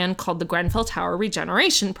in a plan called the Grenfell Tower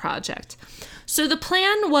Regeneration Project. So the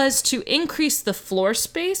plan was to increase the floor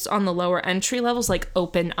space on the lower entry levels, like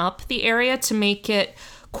open up the area to make it,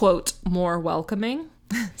 quote, more welcoming.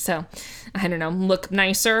 So, I don't know, look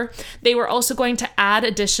nicer. They were also going to add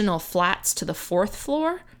additional flats to the fourth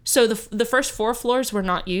floor. So the first 4 floors were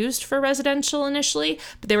not used for residential initially,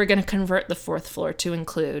 but they were going to convert the 4th floor to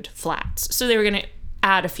include flats. So they were going to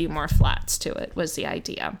add a few more flats to it, was the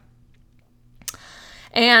idea.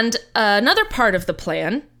 And another part of the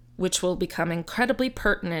plan, which will become incredibly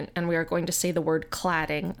pertinent, and we are going to say the word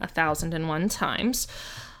cladding 1,001 times,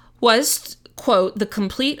 was, quote, the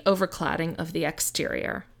complete overcladding of the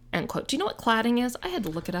exterior, end quote. Do you know what cladding is? I had to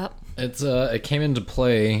look it up. It came into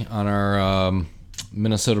play on our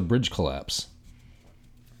Minnesota bridge collapse.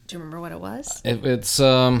 Do you remember what it was? It's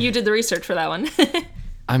You did the research for that one.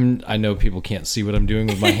 I know people can't see what I'm doing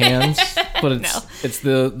with my hands, but it's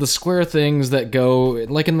the square things that go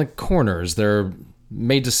like in the corners. They're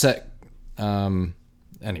made to set.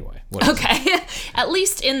 Anyway. Okay. At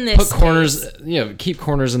least in this. Put corners. Keep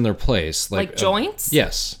corners in their place. Like joints.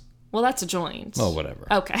 Yes. Well, that's a joint. Oh, whatever.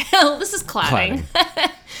 Okay. Well, this is cladding.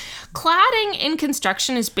 Cladding in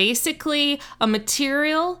construction is basically a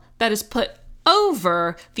material that is put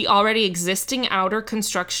over the already existing outer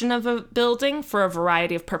construction of a building for a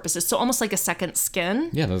variety of purposes. So almost like a second skin.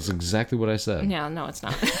 Yeah, that's exactly what I said. Yeah, no, it's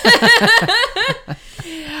not.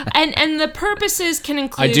 and the purposes can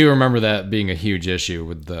include... I do remember that being a huge issue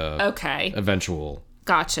with the eventual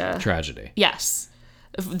Gotcha. Tragedy. Yes.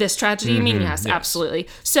 This tragedy, you mean? Yes, absolutely.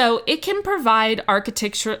 So it can provide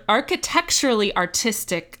architecturally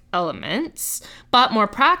artistic elements, but more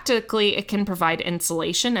practically, it can provide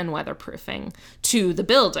insulation and weatherproofing to the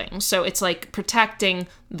building. So it's like protecting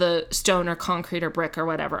the stone or concrete or brick or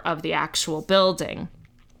whatever of the actual building.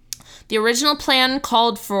 The original plan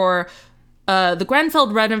called for the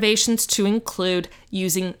Grenfell renovations to include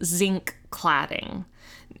using zinc cladding.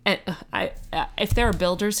 And if there are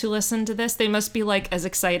builders who listen to this, they must be like as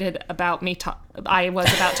excited about me I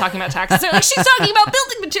was about talking about taxes. They're like, she's talking about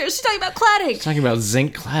building materials. She's talking about cladding. She's talking about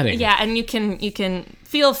zinc cladding. Yeah, and you can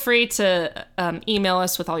feel free to email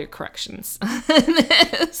us with all your corrections.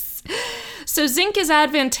 So zinc is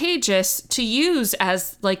advantageous to use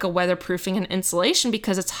as like a weatherproofing and insulation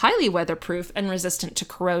because it's highly weatherproof and resistant to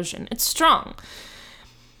corrosion. It's strong.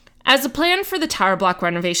 As the plan for the tower block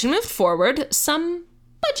renovation moved forward, some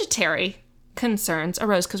budgetary concerns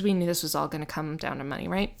arose because we knew this was all going to come down to money,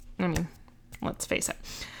 right? I mean, let's face it.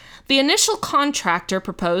 The initial contractor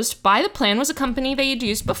proposed by the plan was a company they had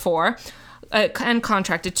used before and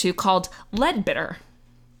contracted to called Leadbitter.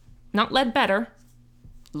 Not Leadbetter.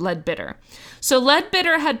 Leadbitter. So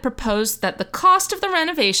Leadbitter had proposed that the cost of the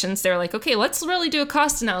renovations, they're like, okay, let's really do a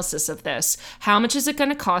cost analysis of this. How much is it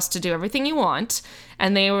going to cost to do everything you want?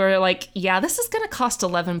 And they were like, yeah, this is going to cost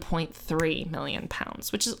 11.3 million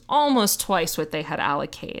pounds, which is almost twice what they had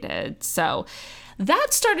allocated. So that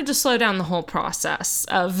started to slow down the whole process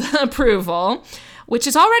of approval, which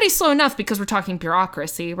is already slow enough because we're talking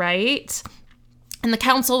bureaucracy, right? And the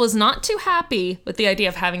council was not too happy with the idea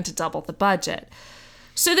of having to double the budget.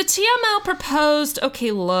 So the TMO proposed,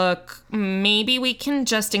 okay, look, maybe we can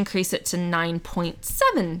just increase it to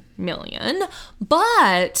 9.7 million.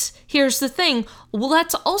 But here's the thing,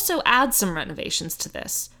 let's also add some renovations to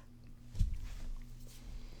this.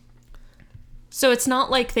 So it's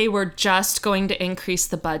not like they were just going to increase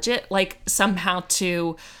the budget, like somehow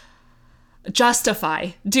to justify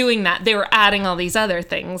doing that. They were adding all these other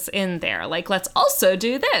things in there, like let's also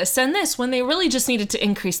do this and this, when they really just needed to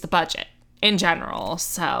increase the budget in general.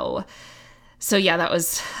 So yeah, that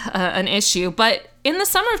was an issue. But in the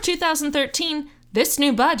summer of 2013, this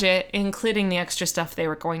new budget, including the extra stuff they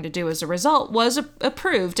were going to do as a result, was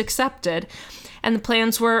approved, accepted, and the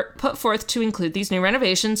plans were put forth to include these new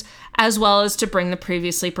renovations, as well as to bring the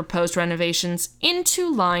previously proposed renovations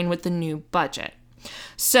into line with the new budget.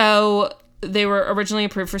 So they were originally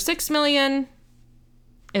approved for $6 million.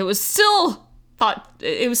 It was still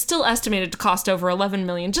estimated to cost over $11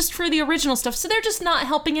 million just for the original stuff. So they're just not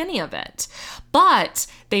helping any of it. But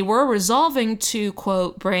they were resolving to,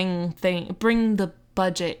 quote, bring the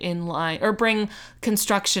budget in line, or bring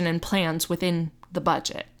construction and plans within the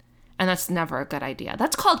budget. And that's never a good idea.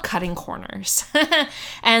 That's called cutting corners.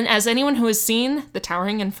 And as anyone who has seen The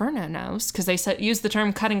Towering Inferno knows, because they use the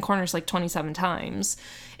term cutting corners like 27 times,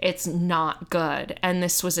 it's not good. And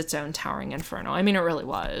this was its own Towering Inferno. I mean, it really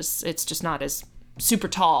was. It's just not as super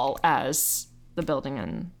tall as the building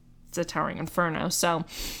in The Towering Inferno. So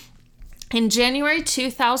in January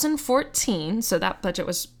 2014, so that budget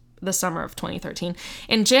was the summer of 2013.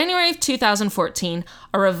 In January of 2014,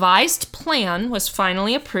 a revised plan was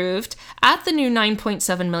finally approved at the new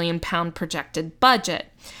 9.7 million pound projected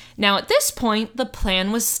budget. Now, at this point, the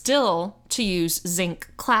plan was still to use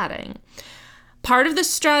zinc cladding. Part of the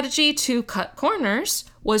strategy to cut corners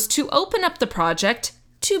was to open up the project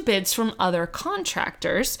to bids from other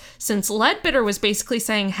contractors, since Leadbitter was basically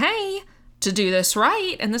saying, hey, to do this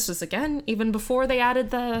right, and this was, again, even before they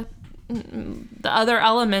added the other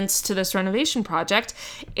elements to this renovation project,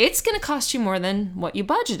 it's going to cost you more than what you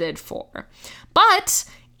budgeted for. But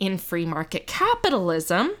in free market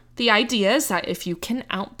capitalism, the idea is that if you can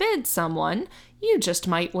outbid someone, you just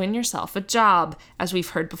might win yourself a job. As we've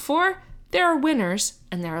heard before, there are winners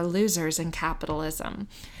and there are losers in capitalism.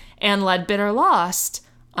 And Leadbitter lost.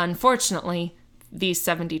 Unfortunately, these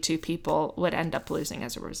 72 people would end up losing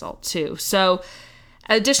as a result too. So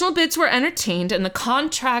additional bids were entertained, and the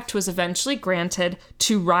contract was eventually granted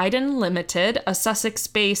to Ryden Limited, a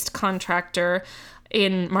Sussex-based contractor,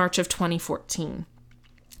 in March of 2014.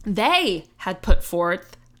 They had put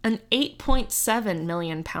forth an 8.7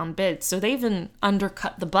 million pound bid, so they even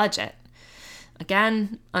undercut the budget.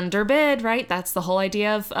 Again, underbid, right? That's the whole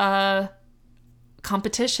idea of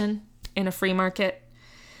competition in a free market.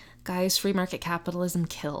 Guys, free market capitalism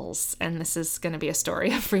kills, and this is going to be a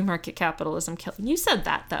story of free market capitalism killing. You said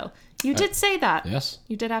that, though. You did say that. Yes.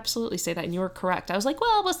 You did absolutely say that, and you were correct. I was like,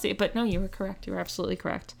 well, we'll see, but no, you were correct. You were absolutely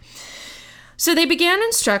correct. So they began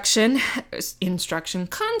construction.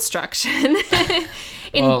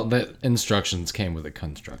 Well, the instructions came with a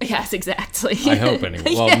construction. Yes, exactly. I hope,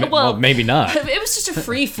 anyway. Well, maybe not. It was just a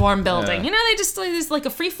free-form building. Yeah. You know, they just, it's like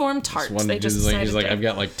a free-form tart. He's like, I've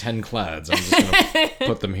got like 10 clads. I'm just going to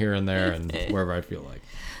put them here and there and wherever I feel like.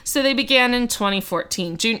 So they began in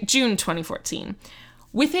 2014, June 2014.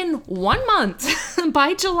 Within 1 month,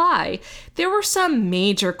 by July, there were some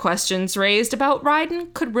major questions raised about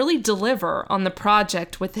Ryden could really deliver on the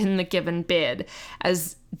project within the given bid.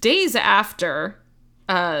 As days after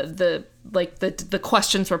the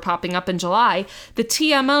questions were popping up in July, the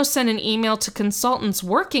TMO sent an email to consultants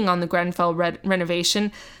working on the Grenfell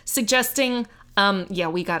renovation suggesting,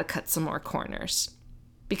 we got to cut some more corners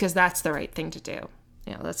because that's the right thing to do.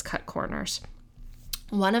 Let's cut corners.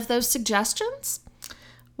 One of those suggestions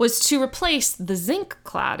was to replace the zinc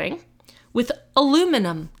cladding with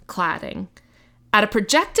aluminum cladding at a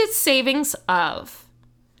projected savings of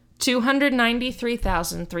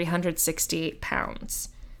 293,368 pounds.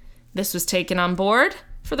 This was taken on board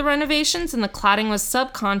for the renovations, and the cladding was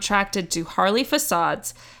subcontracted to Harley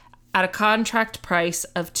Facades at a contract price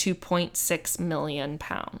of 2.6 million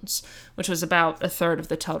pounds, which was about a third of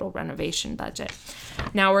the total renovation budget.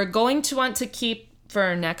 Now we're going to want to keep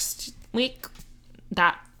for next week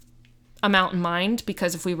that amount in mind,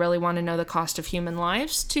 because if we really want to know the cost of human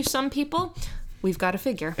lives to some people, we've got a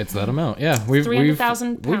figure. It's that amount. Yeah, we've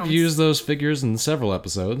 300,000 we've pounds. used those figures in several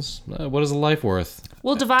episodes. What is a life worth?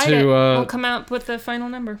 We'll divide it. We'll come out with the final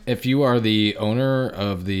number. If you are the owner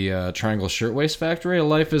of the Triangle Shirtwaist Factory, a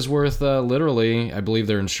life is worth literally, I believe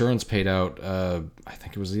their insurance paid out, I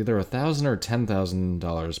think it was either $1,000 or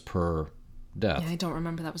 $10,000 per death. Yeah, I don't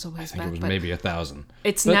remember. That was a ways I think back. it was but maybe 1,000.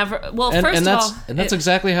 it's But- never. Well, And, first and of that's all, and that's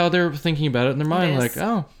exactly how they're thinking about it in their mind. is. Like,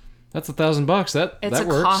 oh, that's $1,000. That it's that a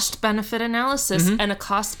works. cost-benefit analysis, Mm-hmm. and a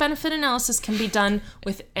cost-benefit analysis can be done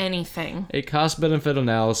with anything. A cost-benefit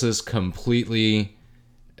analysis completely,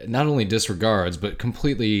 not only disregards but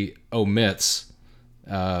completely omits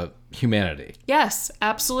humanity. Yes,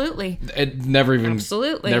 absolutely. It never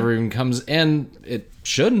even comes, and it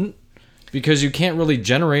shouldn't, because you can't really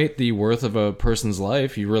generate the worth of a person's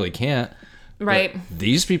life. You really can't. Right. But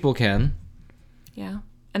these people can. Yeah.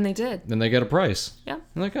 And they did. Then they get a price. Yeah.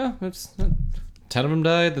 They're like, oh, it's 10 of them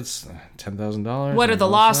died. That's $10,000. What are the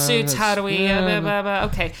And lawsuits? that's- How do we? Yeah, Blah, blah, blah.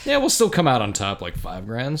 Okay. yeah, we'll still come out on top like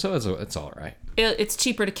 $5,000, so it's all right. It's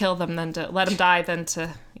cheaper to kill them than to let them die than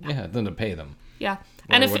to. Yeah, than to pay them. Yeah.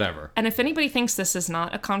 Or whatever. And if anybody thinks this is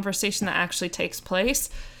not a conversation that actually takes place,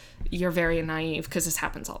 you're very naive, because this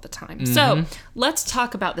happens all the time. Mm-hmm. So let's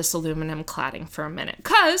talk about this aluminum cladding for a minute.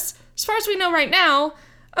 Because as far as we know right now,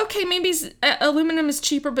 okay, maybe aluminum is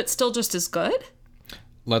cheaper, but still just as good.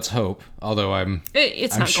 Let's hope. Although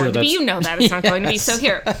It's I'm not sure going to be. that's- You know that it's not going to be. Yes. So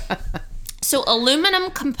here. So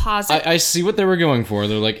aluminum composite. I see what they were going for.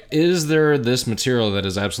 They're like, is there this material that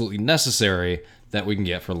is absolutely necessary that we can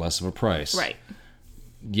get for less of a price? Right.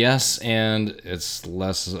 Yes, and it's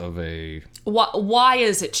less of a... Why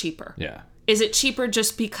is it cheaper? Yeah. Is it cheaper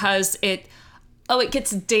just because it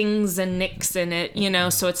gets dings and nicks in it,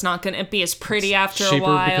 so it's not going to be as pretty after a Cheaper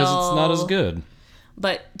while. because it's not as good.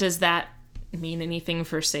 But does that mean anything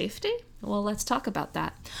for safety? Well, let's talk about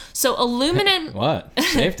that. So aluminum, What?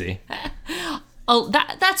 Safety?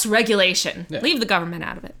 that's regulation. Leave the government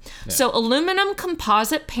out of it. So aluminum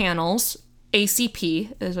composite panels,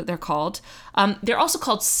 ACP is what they're called. They're also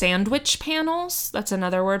called sandwich panels. That's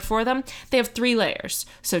another word for them. They have 3 layers.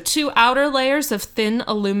 So 2 outer layers of thin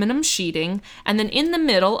aluminum sheeting, and then in the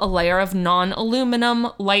middle, a layer of non-aluminum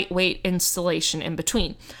lightweight insulation in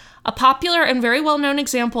between. A popular and very well-known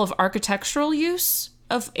example of architectural use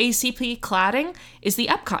of ACP cladding is the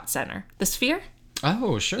Epcot Center, the Sphere.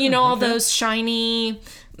 Oh, sure. All Okay. those shiny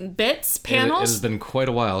bits, It panels. has been quite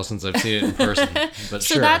a while since I've seen it in person. But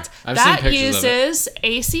So sure. that I've seen pictures uses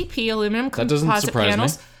ACP aluminum doesn't composite surprise me.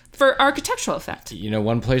 panels for architectural effect. of it. You know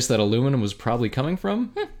one place that aluminum was probably coming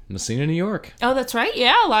from? Messina, New York. Oh, that's right.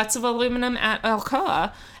 Yeah, lots of aluminum at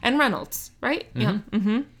Alcoa and Reynolds, right? Yeah.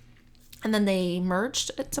 Mm-hmm. And then they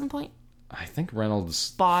merged at some point. I think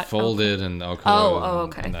Reynolds Bought folded and Alcoa. Oh,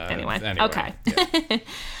 okay. and, Anyway. Okay. Yeah.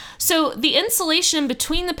 So the insulation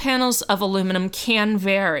between the panels of aluminum can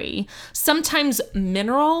vary. Sometimes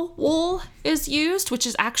mineral wool is used, which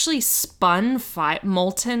is actually spun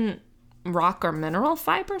molten rock or mineral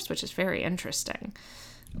fibers, which is very interesting.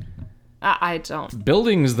 I don't.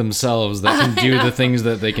 Buildings themselves that can do the things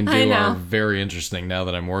that they can I do know. are very interesting now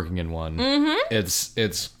that I'm working in one. Mm-hmm.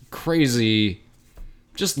 It's crazy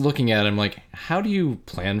just looking at it. I'm like, how do you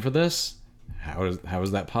plan for this? How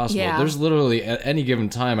is that possible? Yeah. There's literally, at any given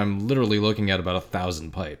time, I'm literally looking at about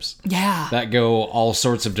 1,000 pipes Yeah. that go all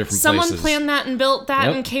sorts of different Someone places. planned that and built that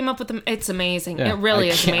Yep. and came up with them. It's amazing. Yeah, It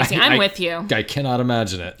really I is can't- amazing. I'm with you. I cannot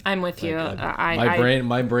imagine it. I'm with you.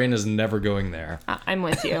 My brain is never going there I'm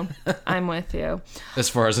with you. I'm with you. as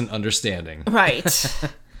far as an understanding. Right.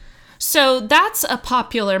 So that's a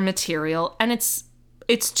popular material, and it's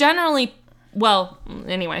generally, well,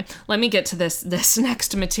 anyway, let me get to this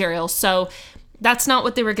next material. So that's not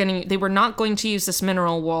what they were not going to use this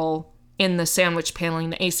mineral wool in the sandwich paneling,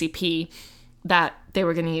 the ACP, that they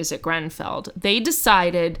were going to use at Grenfell. They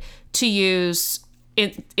decided to use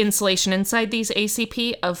insulation inside these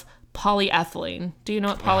ACP of polyethylene. Do you know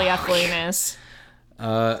what polyethylene is?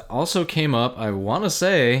 Also came up, I want to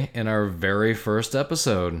say, in our very first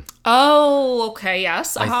episode. Oh, okay,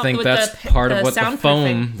 yes. I think with that's part of what the soundproofing.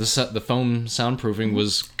 foam, the foam soundproofing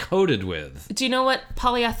was coated with. Do you know what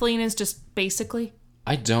polyethylene is just basically?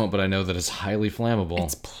 I don't, but I know that it's highly flammable.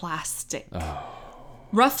 It's plastic. Oh.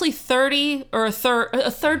 Roughly 30 or a third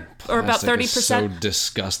or about Plastic is 30% so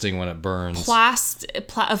disgusting when it burns. of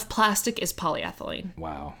plastic is polyethylene.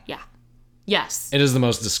 Wow. Yeah. Yes. It is the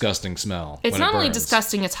most disgusting smell. It's when not it only burns.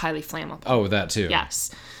 disgusting, it's highly flammable. Oh, that too.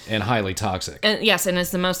 Yes. And highly toxic. And yes, and it's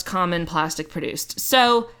the most common plastic produced.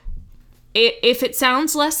 So if it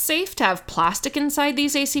sounds less safe to have plastic inside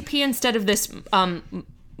these ACP instead of this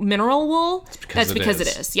mineral wool, that's because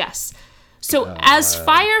it is. Yes. So as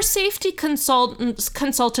fire safety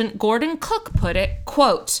consultant Gordon Cook put it,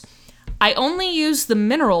 quote, "I only use the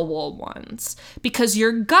mineral wool ones because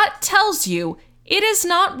your gut tells you it is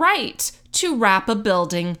not right to wrap a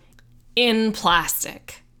building in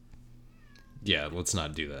plastic." Yeah, let's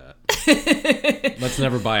not do that. Let's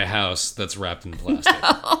never buy a house that's wrapped in plastic.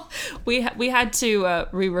 No. We had to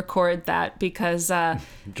re-record that because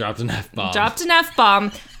Dropped an F-bomb. Dropped an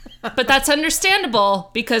F-bomb. But that's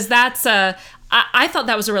understandable because that's I thought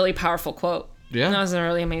that was a really powerful quote. Yeah. That was a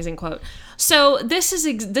really amazing quote. So this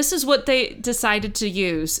is what they decided to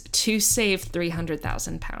use to save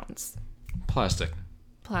 300,000 pounds. Plastic.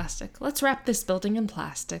 Let's wrap this building in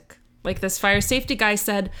plastic. Like this fire safety guy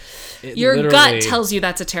said, It your literally- gut tells you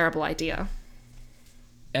that's a terrible idea.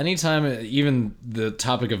 Anytime even the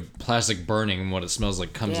topic of plastic burning and what it smells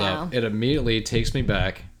like comes up, it immediately takes me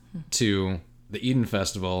back to the Eden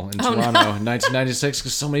Festival in Toronto in 1996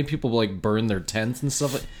 because so many people like burn their tents and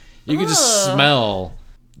stuff. You can just smell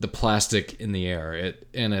the plastic in the air,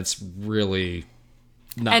 and it's really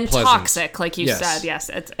not and pleasant. Toxic, like you Yes. said. Yes,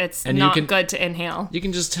 it's And not good to inhale. You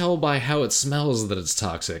can just tell by how it smells that it's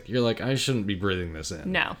toxic. You're like, I shouldn't be breathing this in.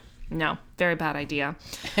 No, very bad idea.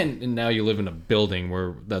 And now you live in a building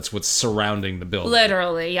where that's what's surrounding the building.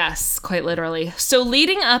 Literally, yes, quite literally. So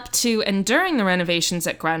leading up to and during the renovations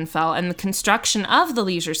at Grenfell and the construction of the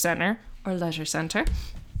Leisure Center,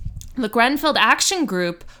 the Grenfell Action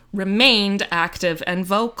Group remained active and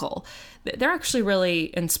vocal. They're actually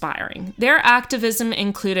really inspiring. Their activism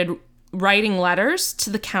included writing letters to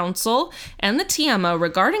the council and the TMO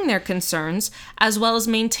regarding their concerns, as well as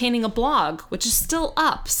maintaining a blog, which is still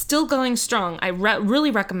up, still going strong. I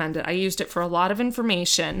really recommend it. I used it for a lot of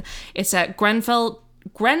information. It's at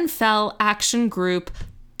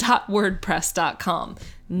grenfellactiongroup.wordpress.com.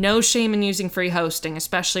 No shame in using free hosting,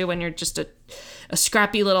 especially when you're just a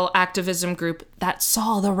scrappy little activism group that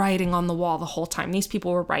saw the writing on the wall the whole time. These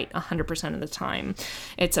people were right 100% of the time.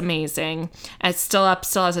 It's amazing. It's still up,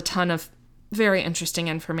 still has a ton of very interesting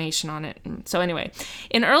information on it. So anyway,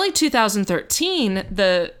 in early 2013,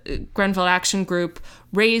 the Grenfell Action Group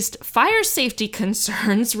raised fire safety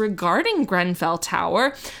concerns regarding Grenfell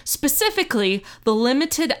Tower, specifically the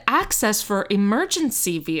limited access for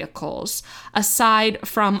emergency vehicles, aside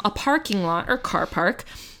from a parking lot or car park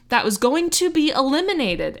that was going to be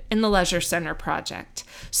eliminated in the Leisure Center project.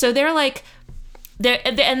 So they're like,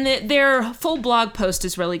 their full blog post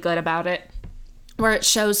is really good about it, where it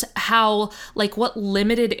shows how, like, what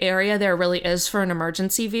limited area there really is for an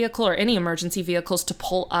emergency vehicle or any emergency vehicles to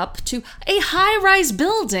pull up to a high-rise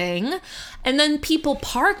building, and then people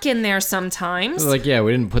park in there sometimes. Like, yeah,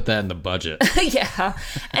 we didn't put that in the budget. Yeah.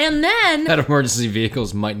 And then That emergency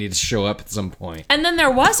vehicles might need to show up at some point. And then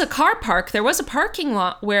there was a car park. There was a parking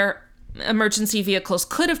lot where emergency vehicles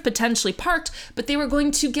could have potentially parked, but they were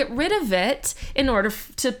going to get rid of it in order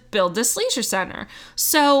to build this leisure center.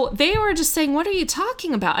 So they were just saying, what are you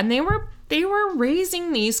talking about? And they were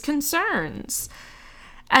raising these concerns.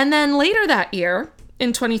 And then later that year,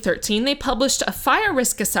 in 2013, they published a fire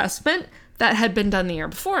risk assessment that had been done the year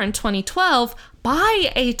before in 2012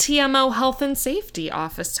 by a TMO health and safety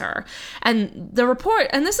officer. And the report,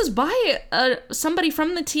 and this is by somebody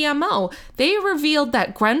from the TMO, they revealed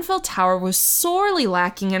that Grenfell Tower was sorely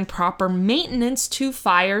lacking in proper maintenance to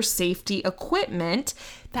fire safety equipment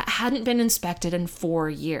that hadn't been inspected in 4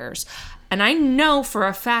 years. And I know for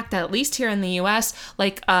a fact that at least here in the US,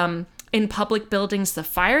 like in public buildings, the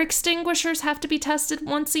fire extinguishers have to be tested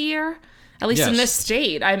once a year. At least in this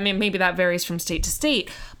state. I mean, maybe that varies from state to state.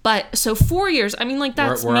 But so 4 years, I mean, like,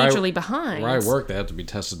 that's majorly behind. Where I work, they have to be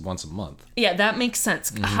tested once a month. Yeah, that makes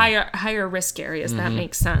sense. Higher risk areas, that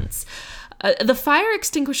makes sense. The fire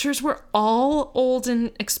extinguishers were all old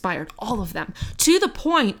and expired, all of them, to the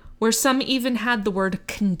point where some even had the word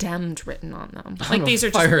condemned written on them. Like, these are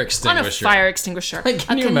just fire extinguisher. on a fire extinguisher. Like,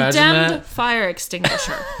 can a you imagine condemned that? fire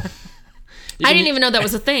extinguisher. I didn't even know that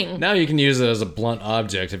was a thing. Now you can use it as a blunt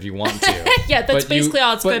object if you want to. Yeah, that's basically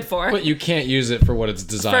all it's good for. But you can't use it for what it's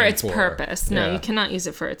designed for. For its purpose. No, you cannot use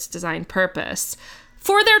it for its designed purpose.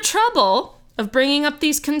 For their trouble of bringing up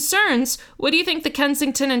these concerns, what do you think the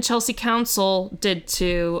Kensington and Chelsea Council did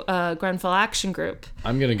to Grenfell Action Group?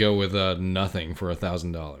 I'm going to go with nothing for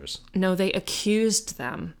 $1,000. No, they accused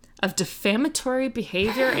them of defamatory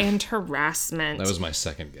behavior and harassment. That was my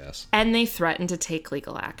second guess. And they threatened to take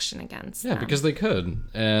legal action against them. Yeah, because they could.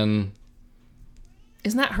 And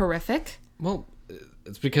isn't that horrific? well,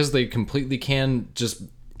 it's because they completely can just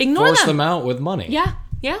Ignore them out with money. Yeah.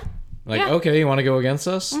 Like, Yeah. okay, you want to go against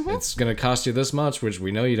us? It's going to cost you this much, which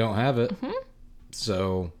we know you don't have it.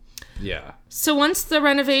 So, yeah. So once the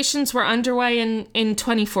renovations were underway in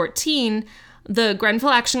 2014, the Grenfell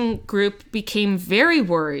Action Group became very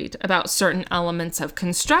worried about certain elements of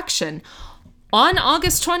construction. On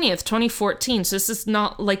August 20th, 2014, so this is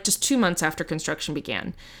not like just 2 months after construction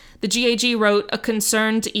began, the GAG wrote a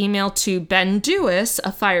concerned email to Ben Dewis,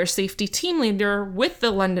 a fire safety team leader with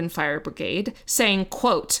the London Fire Brigade, saying,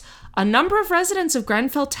 quote, "A number of residents of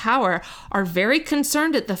Grenfell Tower are very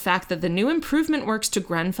concerned at the fact that the new improvement works to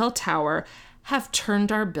Grenfell Tower have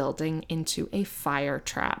turned our building into a fire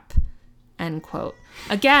trap." End quote.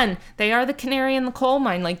 Again, they are the canary in the coal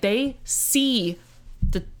mine. Like, they see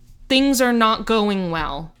that things are not going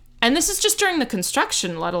well. And this is just during the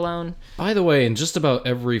construction, let alone... By the way, in just about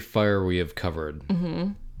every fire we have covered,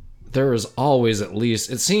 there is always at least...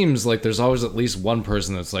 It seems like there's always at least one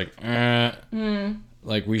person that's like,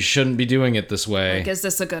 like, we shouldn't be doing it this way. Like, is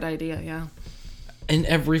this a good idea? Yeah. In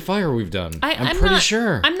every fire we've done. I'm pretty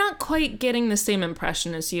sure. I'm not quite getting the same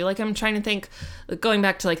impression as you. Like, I'm trying to think, going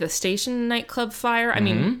back to, like, the Station nightclub fire. I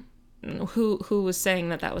mean, who was saying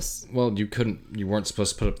that was... Well, you weren't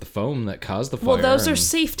supposed to put up the foam that caused the fire. Well, those are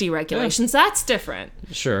safety regulations. That's different.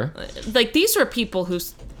 Sure. Like, these were people who...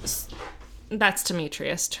 That's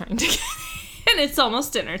Demetrius trying to get... And it's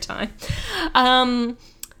almost dinner time.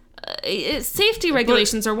 Safety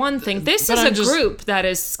regulations are one thing. This is a group that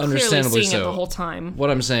is clearly seeing it the whole time. What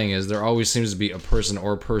I'm saying is there always seems to be a person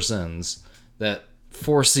or persons that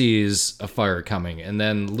foresees a fire coming, and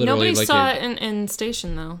then literally... Nobody saw it in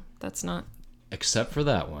Station, though. That's not... Except for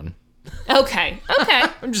that one. Okay.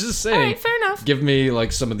 I'm just saying. All right, fair enough. Give me,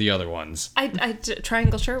 like, some of the other ones.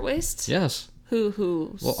 Triangle shirtwaist? Yes.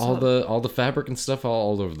 Who? Well, all the fabric and stuff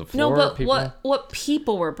all over the floor. No, but people. what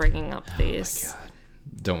people were bringing up these? Oh my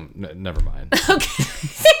God. Never mind. Okay.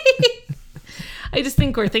 I just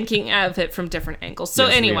think we're thinking of it from different angles. So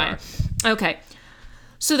Yes, anyway, okay.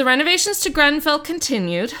 So the renovations to Grenfell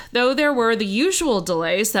continued, though there were the usual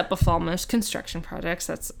delays that befall most construction projects.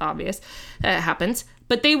 That's obvious. It happens.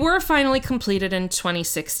 But they were finally completed in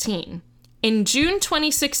 2016. In June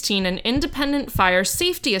 2016, an independent fire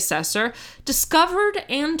safety assessor discovered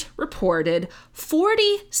and reported 40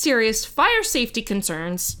 serious fire safety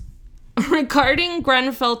concerns regarding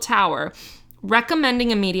Grenfell Tower,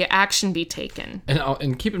 recommending immediate action be taken.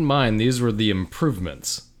 And keep in mind, these were the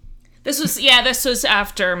improvements. This was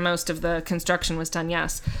after most of the construction was done,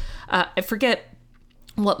 yes. I forget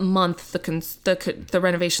what month the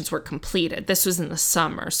renovations were completed. This was in the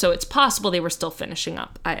summer, so it's possible they were still finishing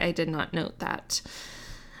up. I did not note that.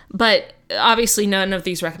 But obviously none of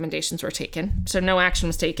these recommendations were taken, so no action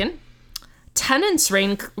was taken. Tenants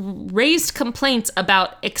raised complaints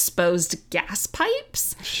about exposed gas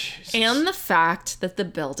pipes and the fact that the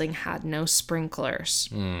building had no sprinklers.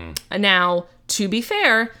 Now, to be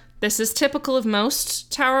fair, this is typical of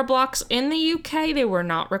most tower blocks in the UK. They were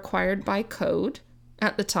not required by code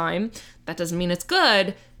at the time. That doesn't mean it's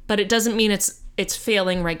good, but it doesn't mean it's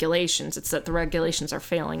failing regulations. It's that the regulations are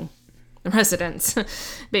failing the residents,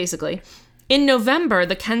 basically. In November,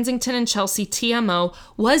 the Kensington and Chelsea TMO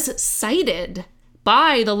was cited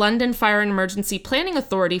by the London Fire and Emergency Planning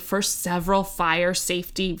Authority for several fire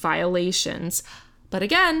safety violations. But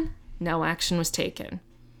again, no action was taken.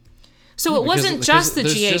 So it wasn't just the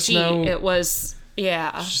GAG, it was,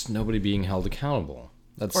 It's just nobody being held accountable.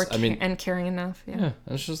 And caring enough, Yeah,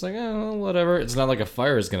 it's just like, well, whatever. It's not like a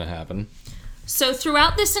fire is going to happen. So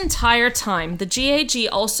throughout this entire time, the GAG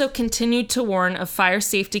also continued to warn of fire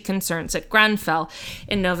safety concerns at Grenfell.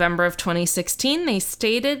 In November of 2016, they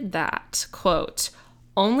stated that, quote,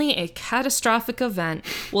 "Only a catastrophic event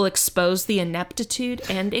will expose the ineptitude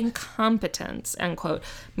and incompetence," end quote,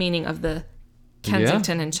 meaning of the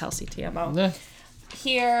Kensington and Chelsea TMO. Yeah.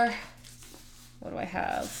 Here, what do I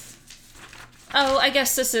have? Oh, I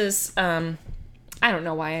guess this is, I don't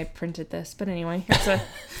know why I printed this, but anyway, here's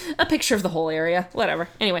a picture of the whole area. Whatever.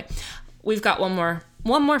 Anyway, we've got one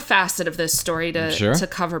more facet of this story to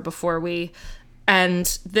cover before we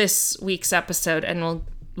end this week's episode, and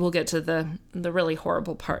we'll get to the really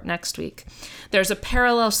horrible part next week. There's a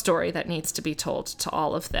parallel story that needs to be told to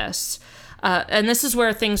all of this. And this is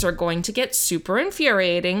where things are going to get super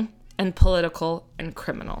infuriating and political and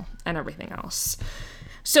criminal and everything else.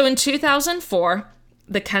 So in 2004,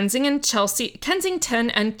 the Kensington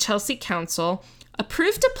and Chelsea Council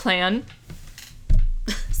approved a plan.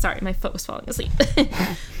 Sorry, my foot was falling asleep.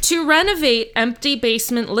 To renovate empty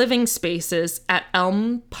basement living spaces at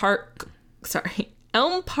Elm Park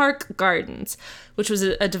Gardens, which was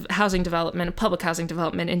a public housing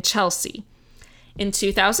development in Chelsea. In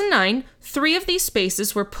 2009, 3 of these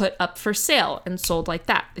spaces were put up for sale and sold like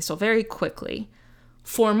that. They sold very quickly.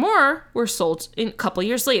 4 more were sold a couple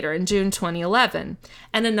years later in June 2011,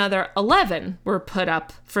 and another 11 were put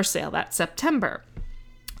up for sale that September.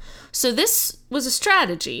 So this was a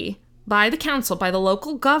strategy by the council, by the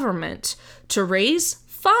local government, to raise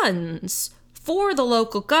funds for the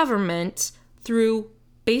local government through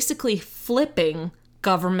basically flipping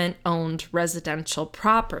government-owned residential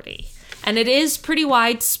property. And it is pretty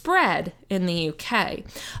widespread in the UK.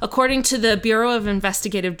 According to the Bureau of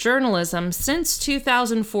Investigative Journalism, since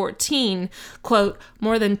 2014, quote,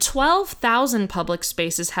 more than 12,000 public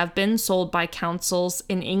spaces have been sold by councils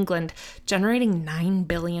in England, generating £9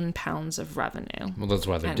 billion of revenue. Well, that's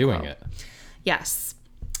why they're doing it. Yes.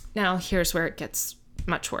 Now, here's where it gets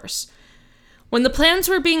much worse. When the plans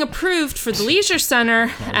were being approved for the leisure centre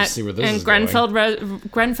and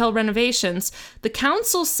Grenfell renovations, the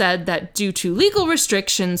council said that due to legal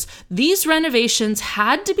restrictions, these renovations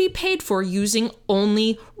had to be paid for using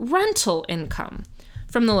only rental income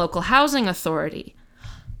from the local housing authority.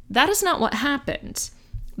 That is not what happened.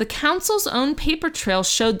 The council's own paper trail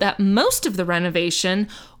showed that most of the renovation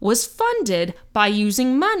was funded by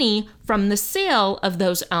using money from the sale of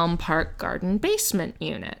those Elm Park garden basement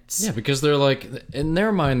units. Yeah, because they're like, in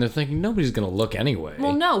their mind, they're thinking nobody's going to look anyway.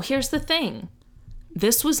 Well, no, here's the thing.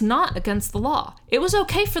 This was not against the law. It was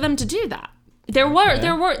okay for them to do that.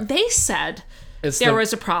 They said there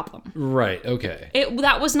was a problem. Right, okay.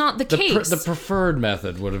 That was not the case. The preferred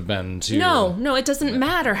method would have been to... No, it doesn't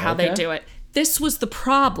matter how they do it. This was the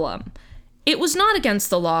problem. It was not against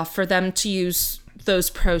the law for them to use those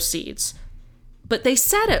proceeds, but they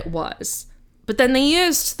said it was. But then they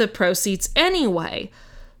used the proceeds anyway.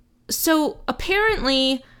 So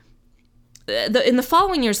apparently, in the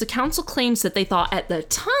following years, the council claims that they thought at the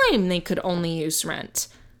time they could only use rent,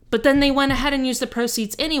 but then they went ahead and used the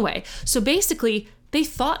proceeds anyway. So basically, they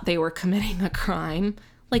thought they were committing a crime.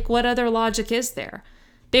 Like, what other logic is there?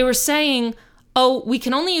 They were saying, oh, we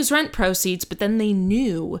can only use rent proceeds, but then they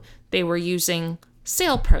knew they were using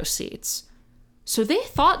sale proceeds. So they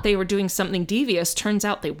thought they were doing something devious. Turns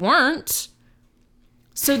out they weren't.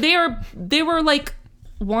 So they were like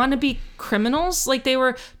wannabe criminals. Like they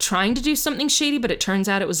were trying to do something shady, but it turns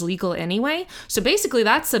out it was legal anyway. So basically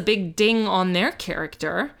that's a big ding on their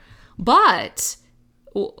character. But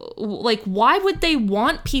like, why would they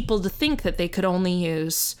want people to think that they could only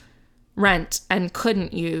use rent and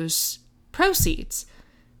couldn't use proceeds?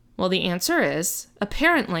 Well, the answer is,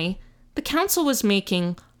 apparently, the council was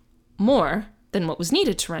making more than what was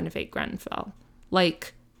needed to renovate Grenfell.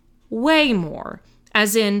 Like, way more.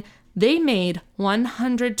 As in, they made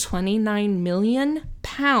 £129 million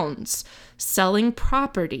selling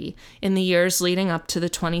property in the years leading up to the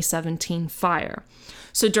 2017 fire.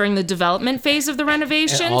 So during the development phase of the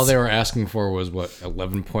renovations... And all they were asking for was, what,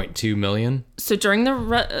 $11.2 million? So during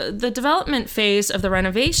the development phase of the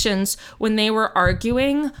renovations, when they were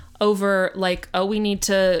arguing over, like, oh, we need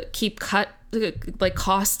to keep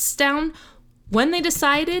costs down, when they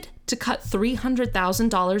decided to cut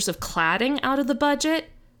 $300,000 of cladding out of the budget,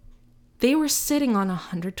 they were sitting on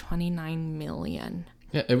 $129 million.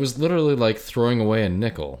 Yeah, it was literally like throwing away a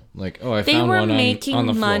nickel. Like, oh, I found one on the floor. They were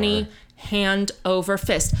making money hand over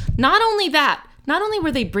fist. Not only that, not only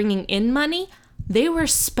were they bringing in money, they were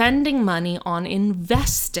spending money on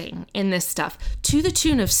investing in this stuff to the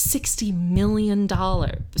tune of £60 million,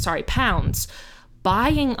 pounds,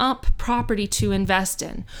 buying up property to invest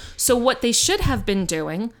in. So what they should have been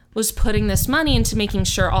doing was putting this money into making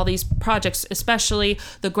sure all these projects, especially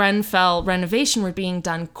the Grenfell renovation, were being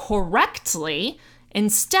done correctly.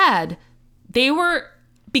 Instead, they were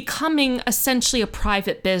becoming essentially a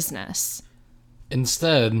private business.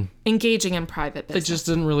 Instead, engaging in private business. They just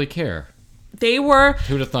didn't really care.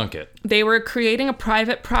 Who'd have thunk it? They were creating a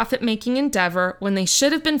private profit-making endeavor when they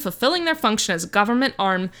should have been fulfilling their function as a government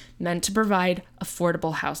arm meant to provide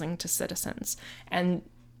affordable housing to citizens. And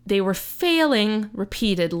they were failing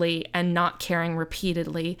repeatedly and not caring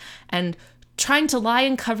repeatedly and trying to lie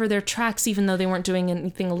and cover their tracks even though they weren't doing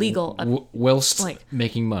anything illegal. Whilst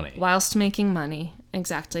making money. Whilst making money.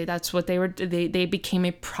 Exactly. That's what they were. They became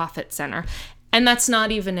a profit center. And that's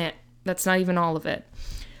not even it. That's not even all of it.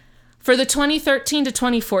 For the 2013 to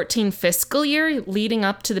 2014 fiscal year leading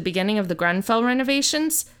up to the beginning of the Grenfell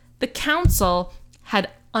renovations, the council had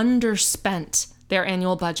underspent their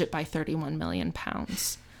annual budget by £31 million.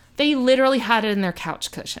 They literally had it in their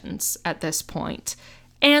couch cushions at this point.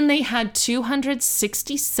 And they had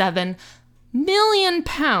 £267 million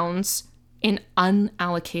in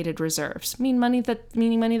unallocated reserves, meaning money that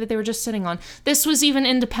they were just sitting on. This was even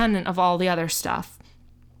independent of all the other stuff.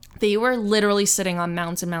 They were literally sitting on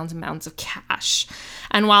mounds and mounds and mounds of cash.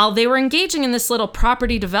 And while they were engaging in this little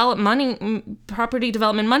property development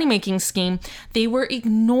money-making scheme, they were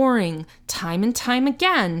ignoring time and time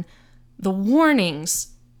again the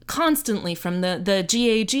warnings constantly from the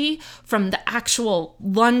GAG, from the actual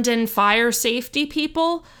London fire safety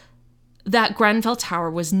people, that Grenfell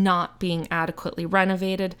Tower was not being adequately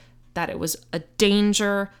renovated, that it was a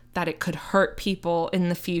danger, that it could hurt people in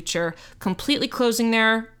the future, completely closing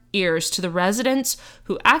their ears to the residents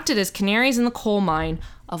who acted as canaries in the coal mine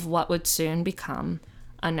of what would soon become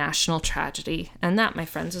a national tragedy. And that, my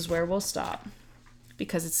friends, is where we'll stop,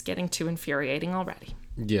 because it's getting too infuriating already.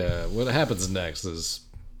 Yeah, what happens next is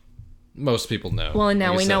most people know. Well, and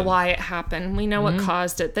now we know why it happened. We know what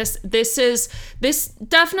caused it. This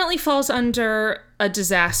definitely falls under a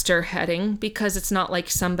disaster heading, because it's not like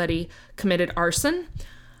somebody committed arson.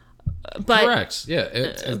 But correct. Yeah,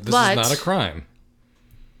 this is not a crime.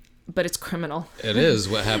 But it's criminal. It is.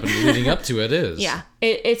 What happened leading up to it is. Yeah,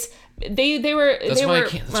 it's they were. That's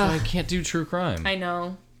why I can't do true crime. I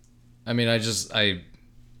know. I mean,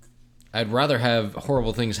 I'd rather have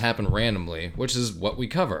horrible things happen randomly, which is what we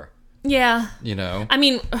cover. Yeah. You know? I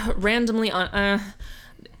mean, randomly on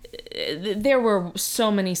there were so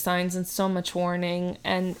many signs and so much warning,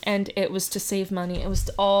 and it was to save money. It was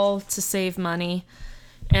all to save money.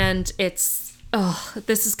 And this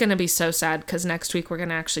is going to be so sad, because next week we're going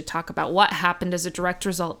to actually talk about what happened as a direct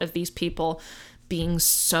result of these people being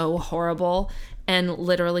so horrible and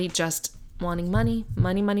literally just wanting money.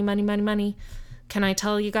 Can I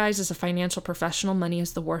tell you guys, as a financial professional, money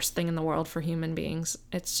is the worst thing in the world for human beings.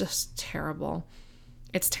 It's just terrible.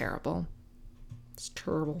 It's terrible. It's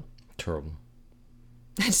terrible. Terrible.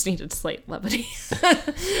 I just needed slight levity.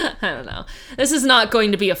 I don't know. This is not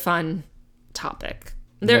going to be a fun topic.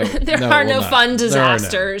 There are no fun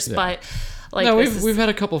disasters, but like we've had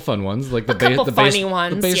a couple fun ones, like the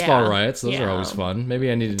baseball riots. Those are always fun.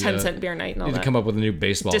 Maybe I need to 10-cent beer night and all need that. to come up with a new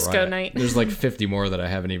baseball disco riot. night. There's like 50 more that I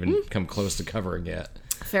haven't even come close to covering yet.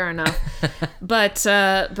 Fair enough. But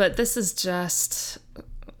this is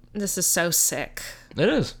so sick. It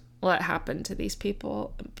is. What happened to these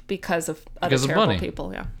people because of other terrible money.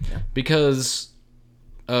 people? Yeah. Because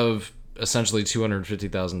of essentially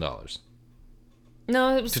 $250,000.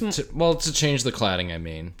 No, it was to change the cladding. I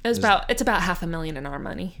mean, it's about $500,000 in our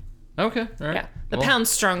money. Okay, all right. Yeah, the pound's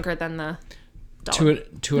stronger than the dollar.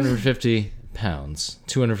 250 pounds,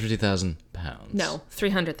 250,000 pounds. No,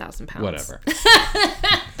 300,000 pounds. Whatever.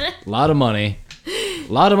 A lot of money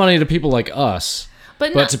to people like us.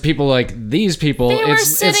 But to people like these people,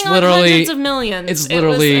 it's literally hundreds of millions. It's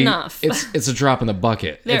literally it was enough. It's a drop in the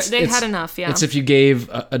bucket. They had enough. Yeah. It's if you gave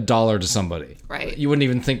 $1 to somebody, right? You wouldn't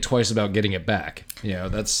even think twice about getting it back. You know,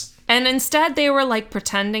 that's. And instead, they were like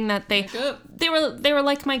pretending that they were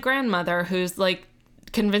like my grandmother, who's like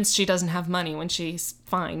convinced she doesn't have money when she's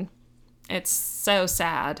fine. It's so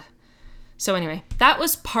sad. So anyway, that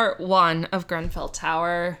was part 1 of Grenfell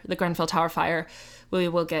Tower, the Grenfell Tower fire. We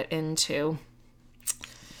will get into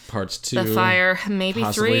parts 2, the fire, maybe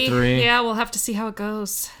 3. 3. Yeah, we'll have to see how it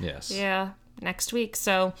goes. Yes. Yeah, next week.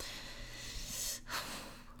 So,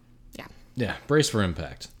 yeah. Yeah, brace for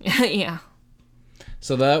impact. Yeah.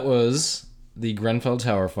 So that was the Grenfell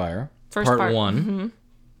Tower fire, First part 1. Mm-hmm.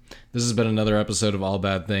 This has been another episode of All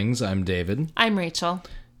Bad Things. I'm David. I'm Rachel.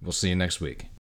 We'll see you next week.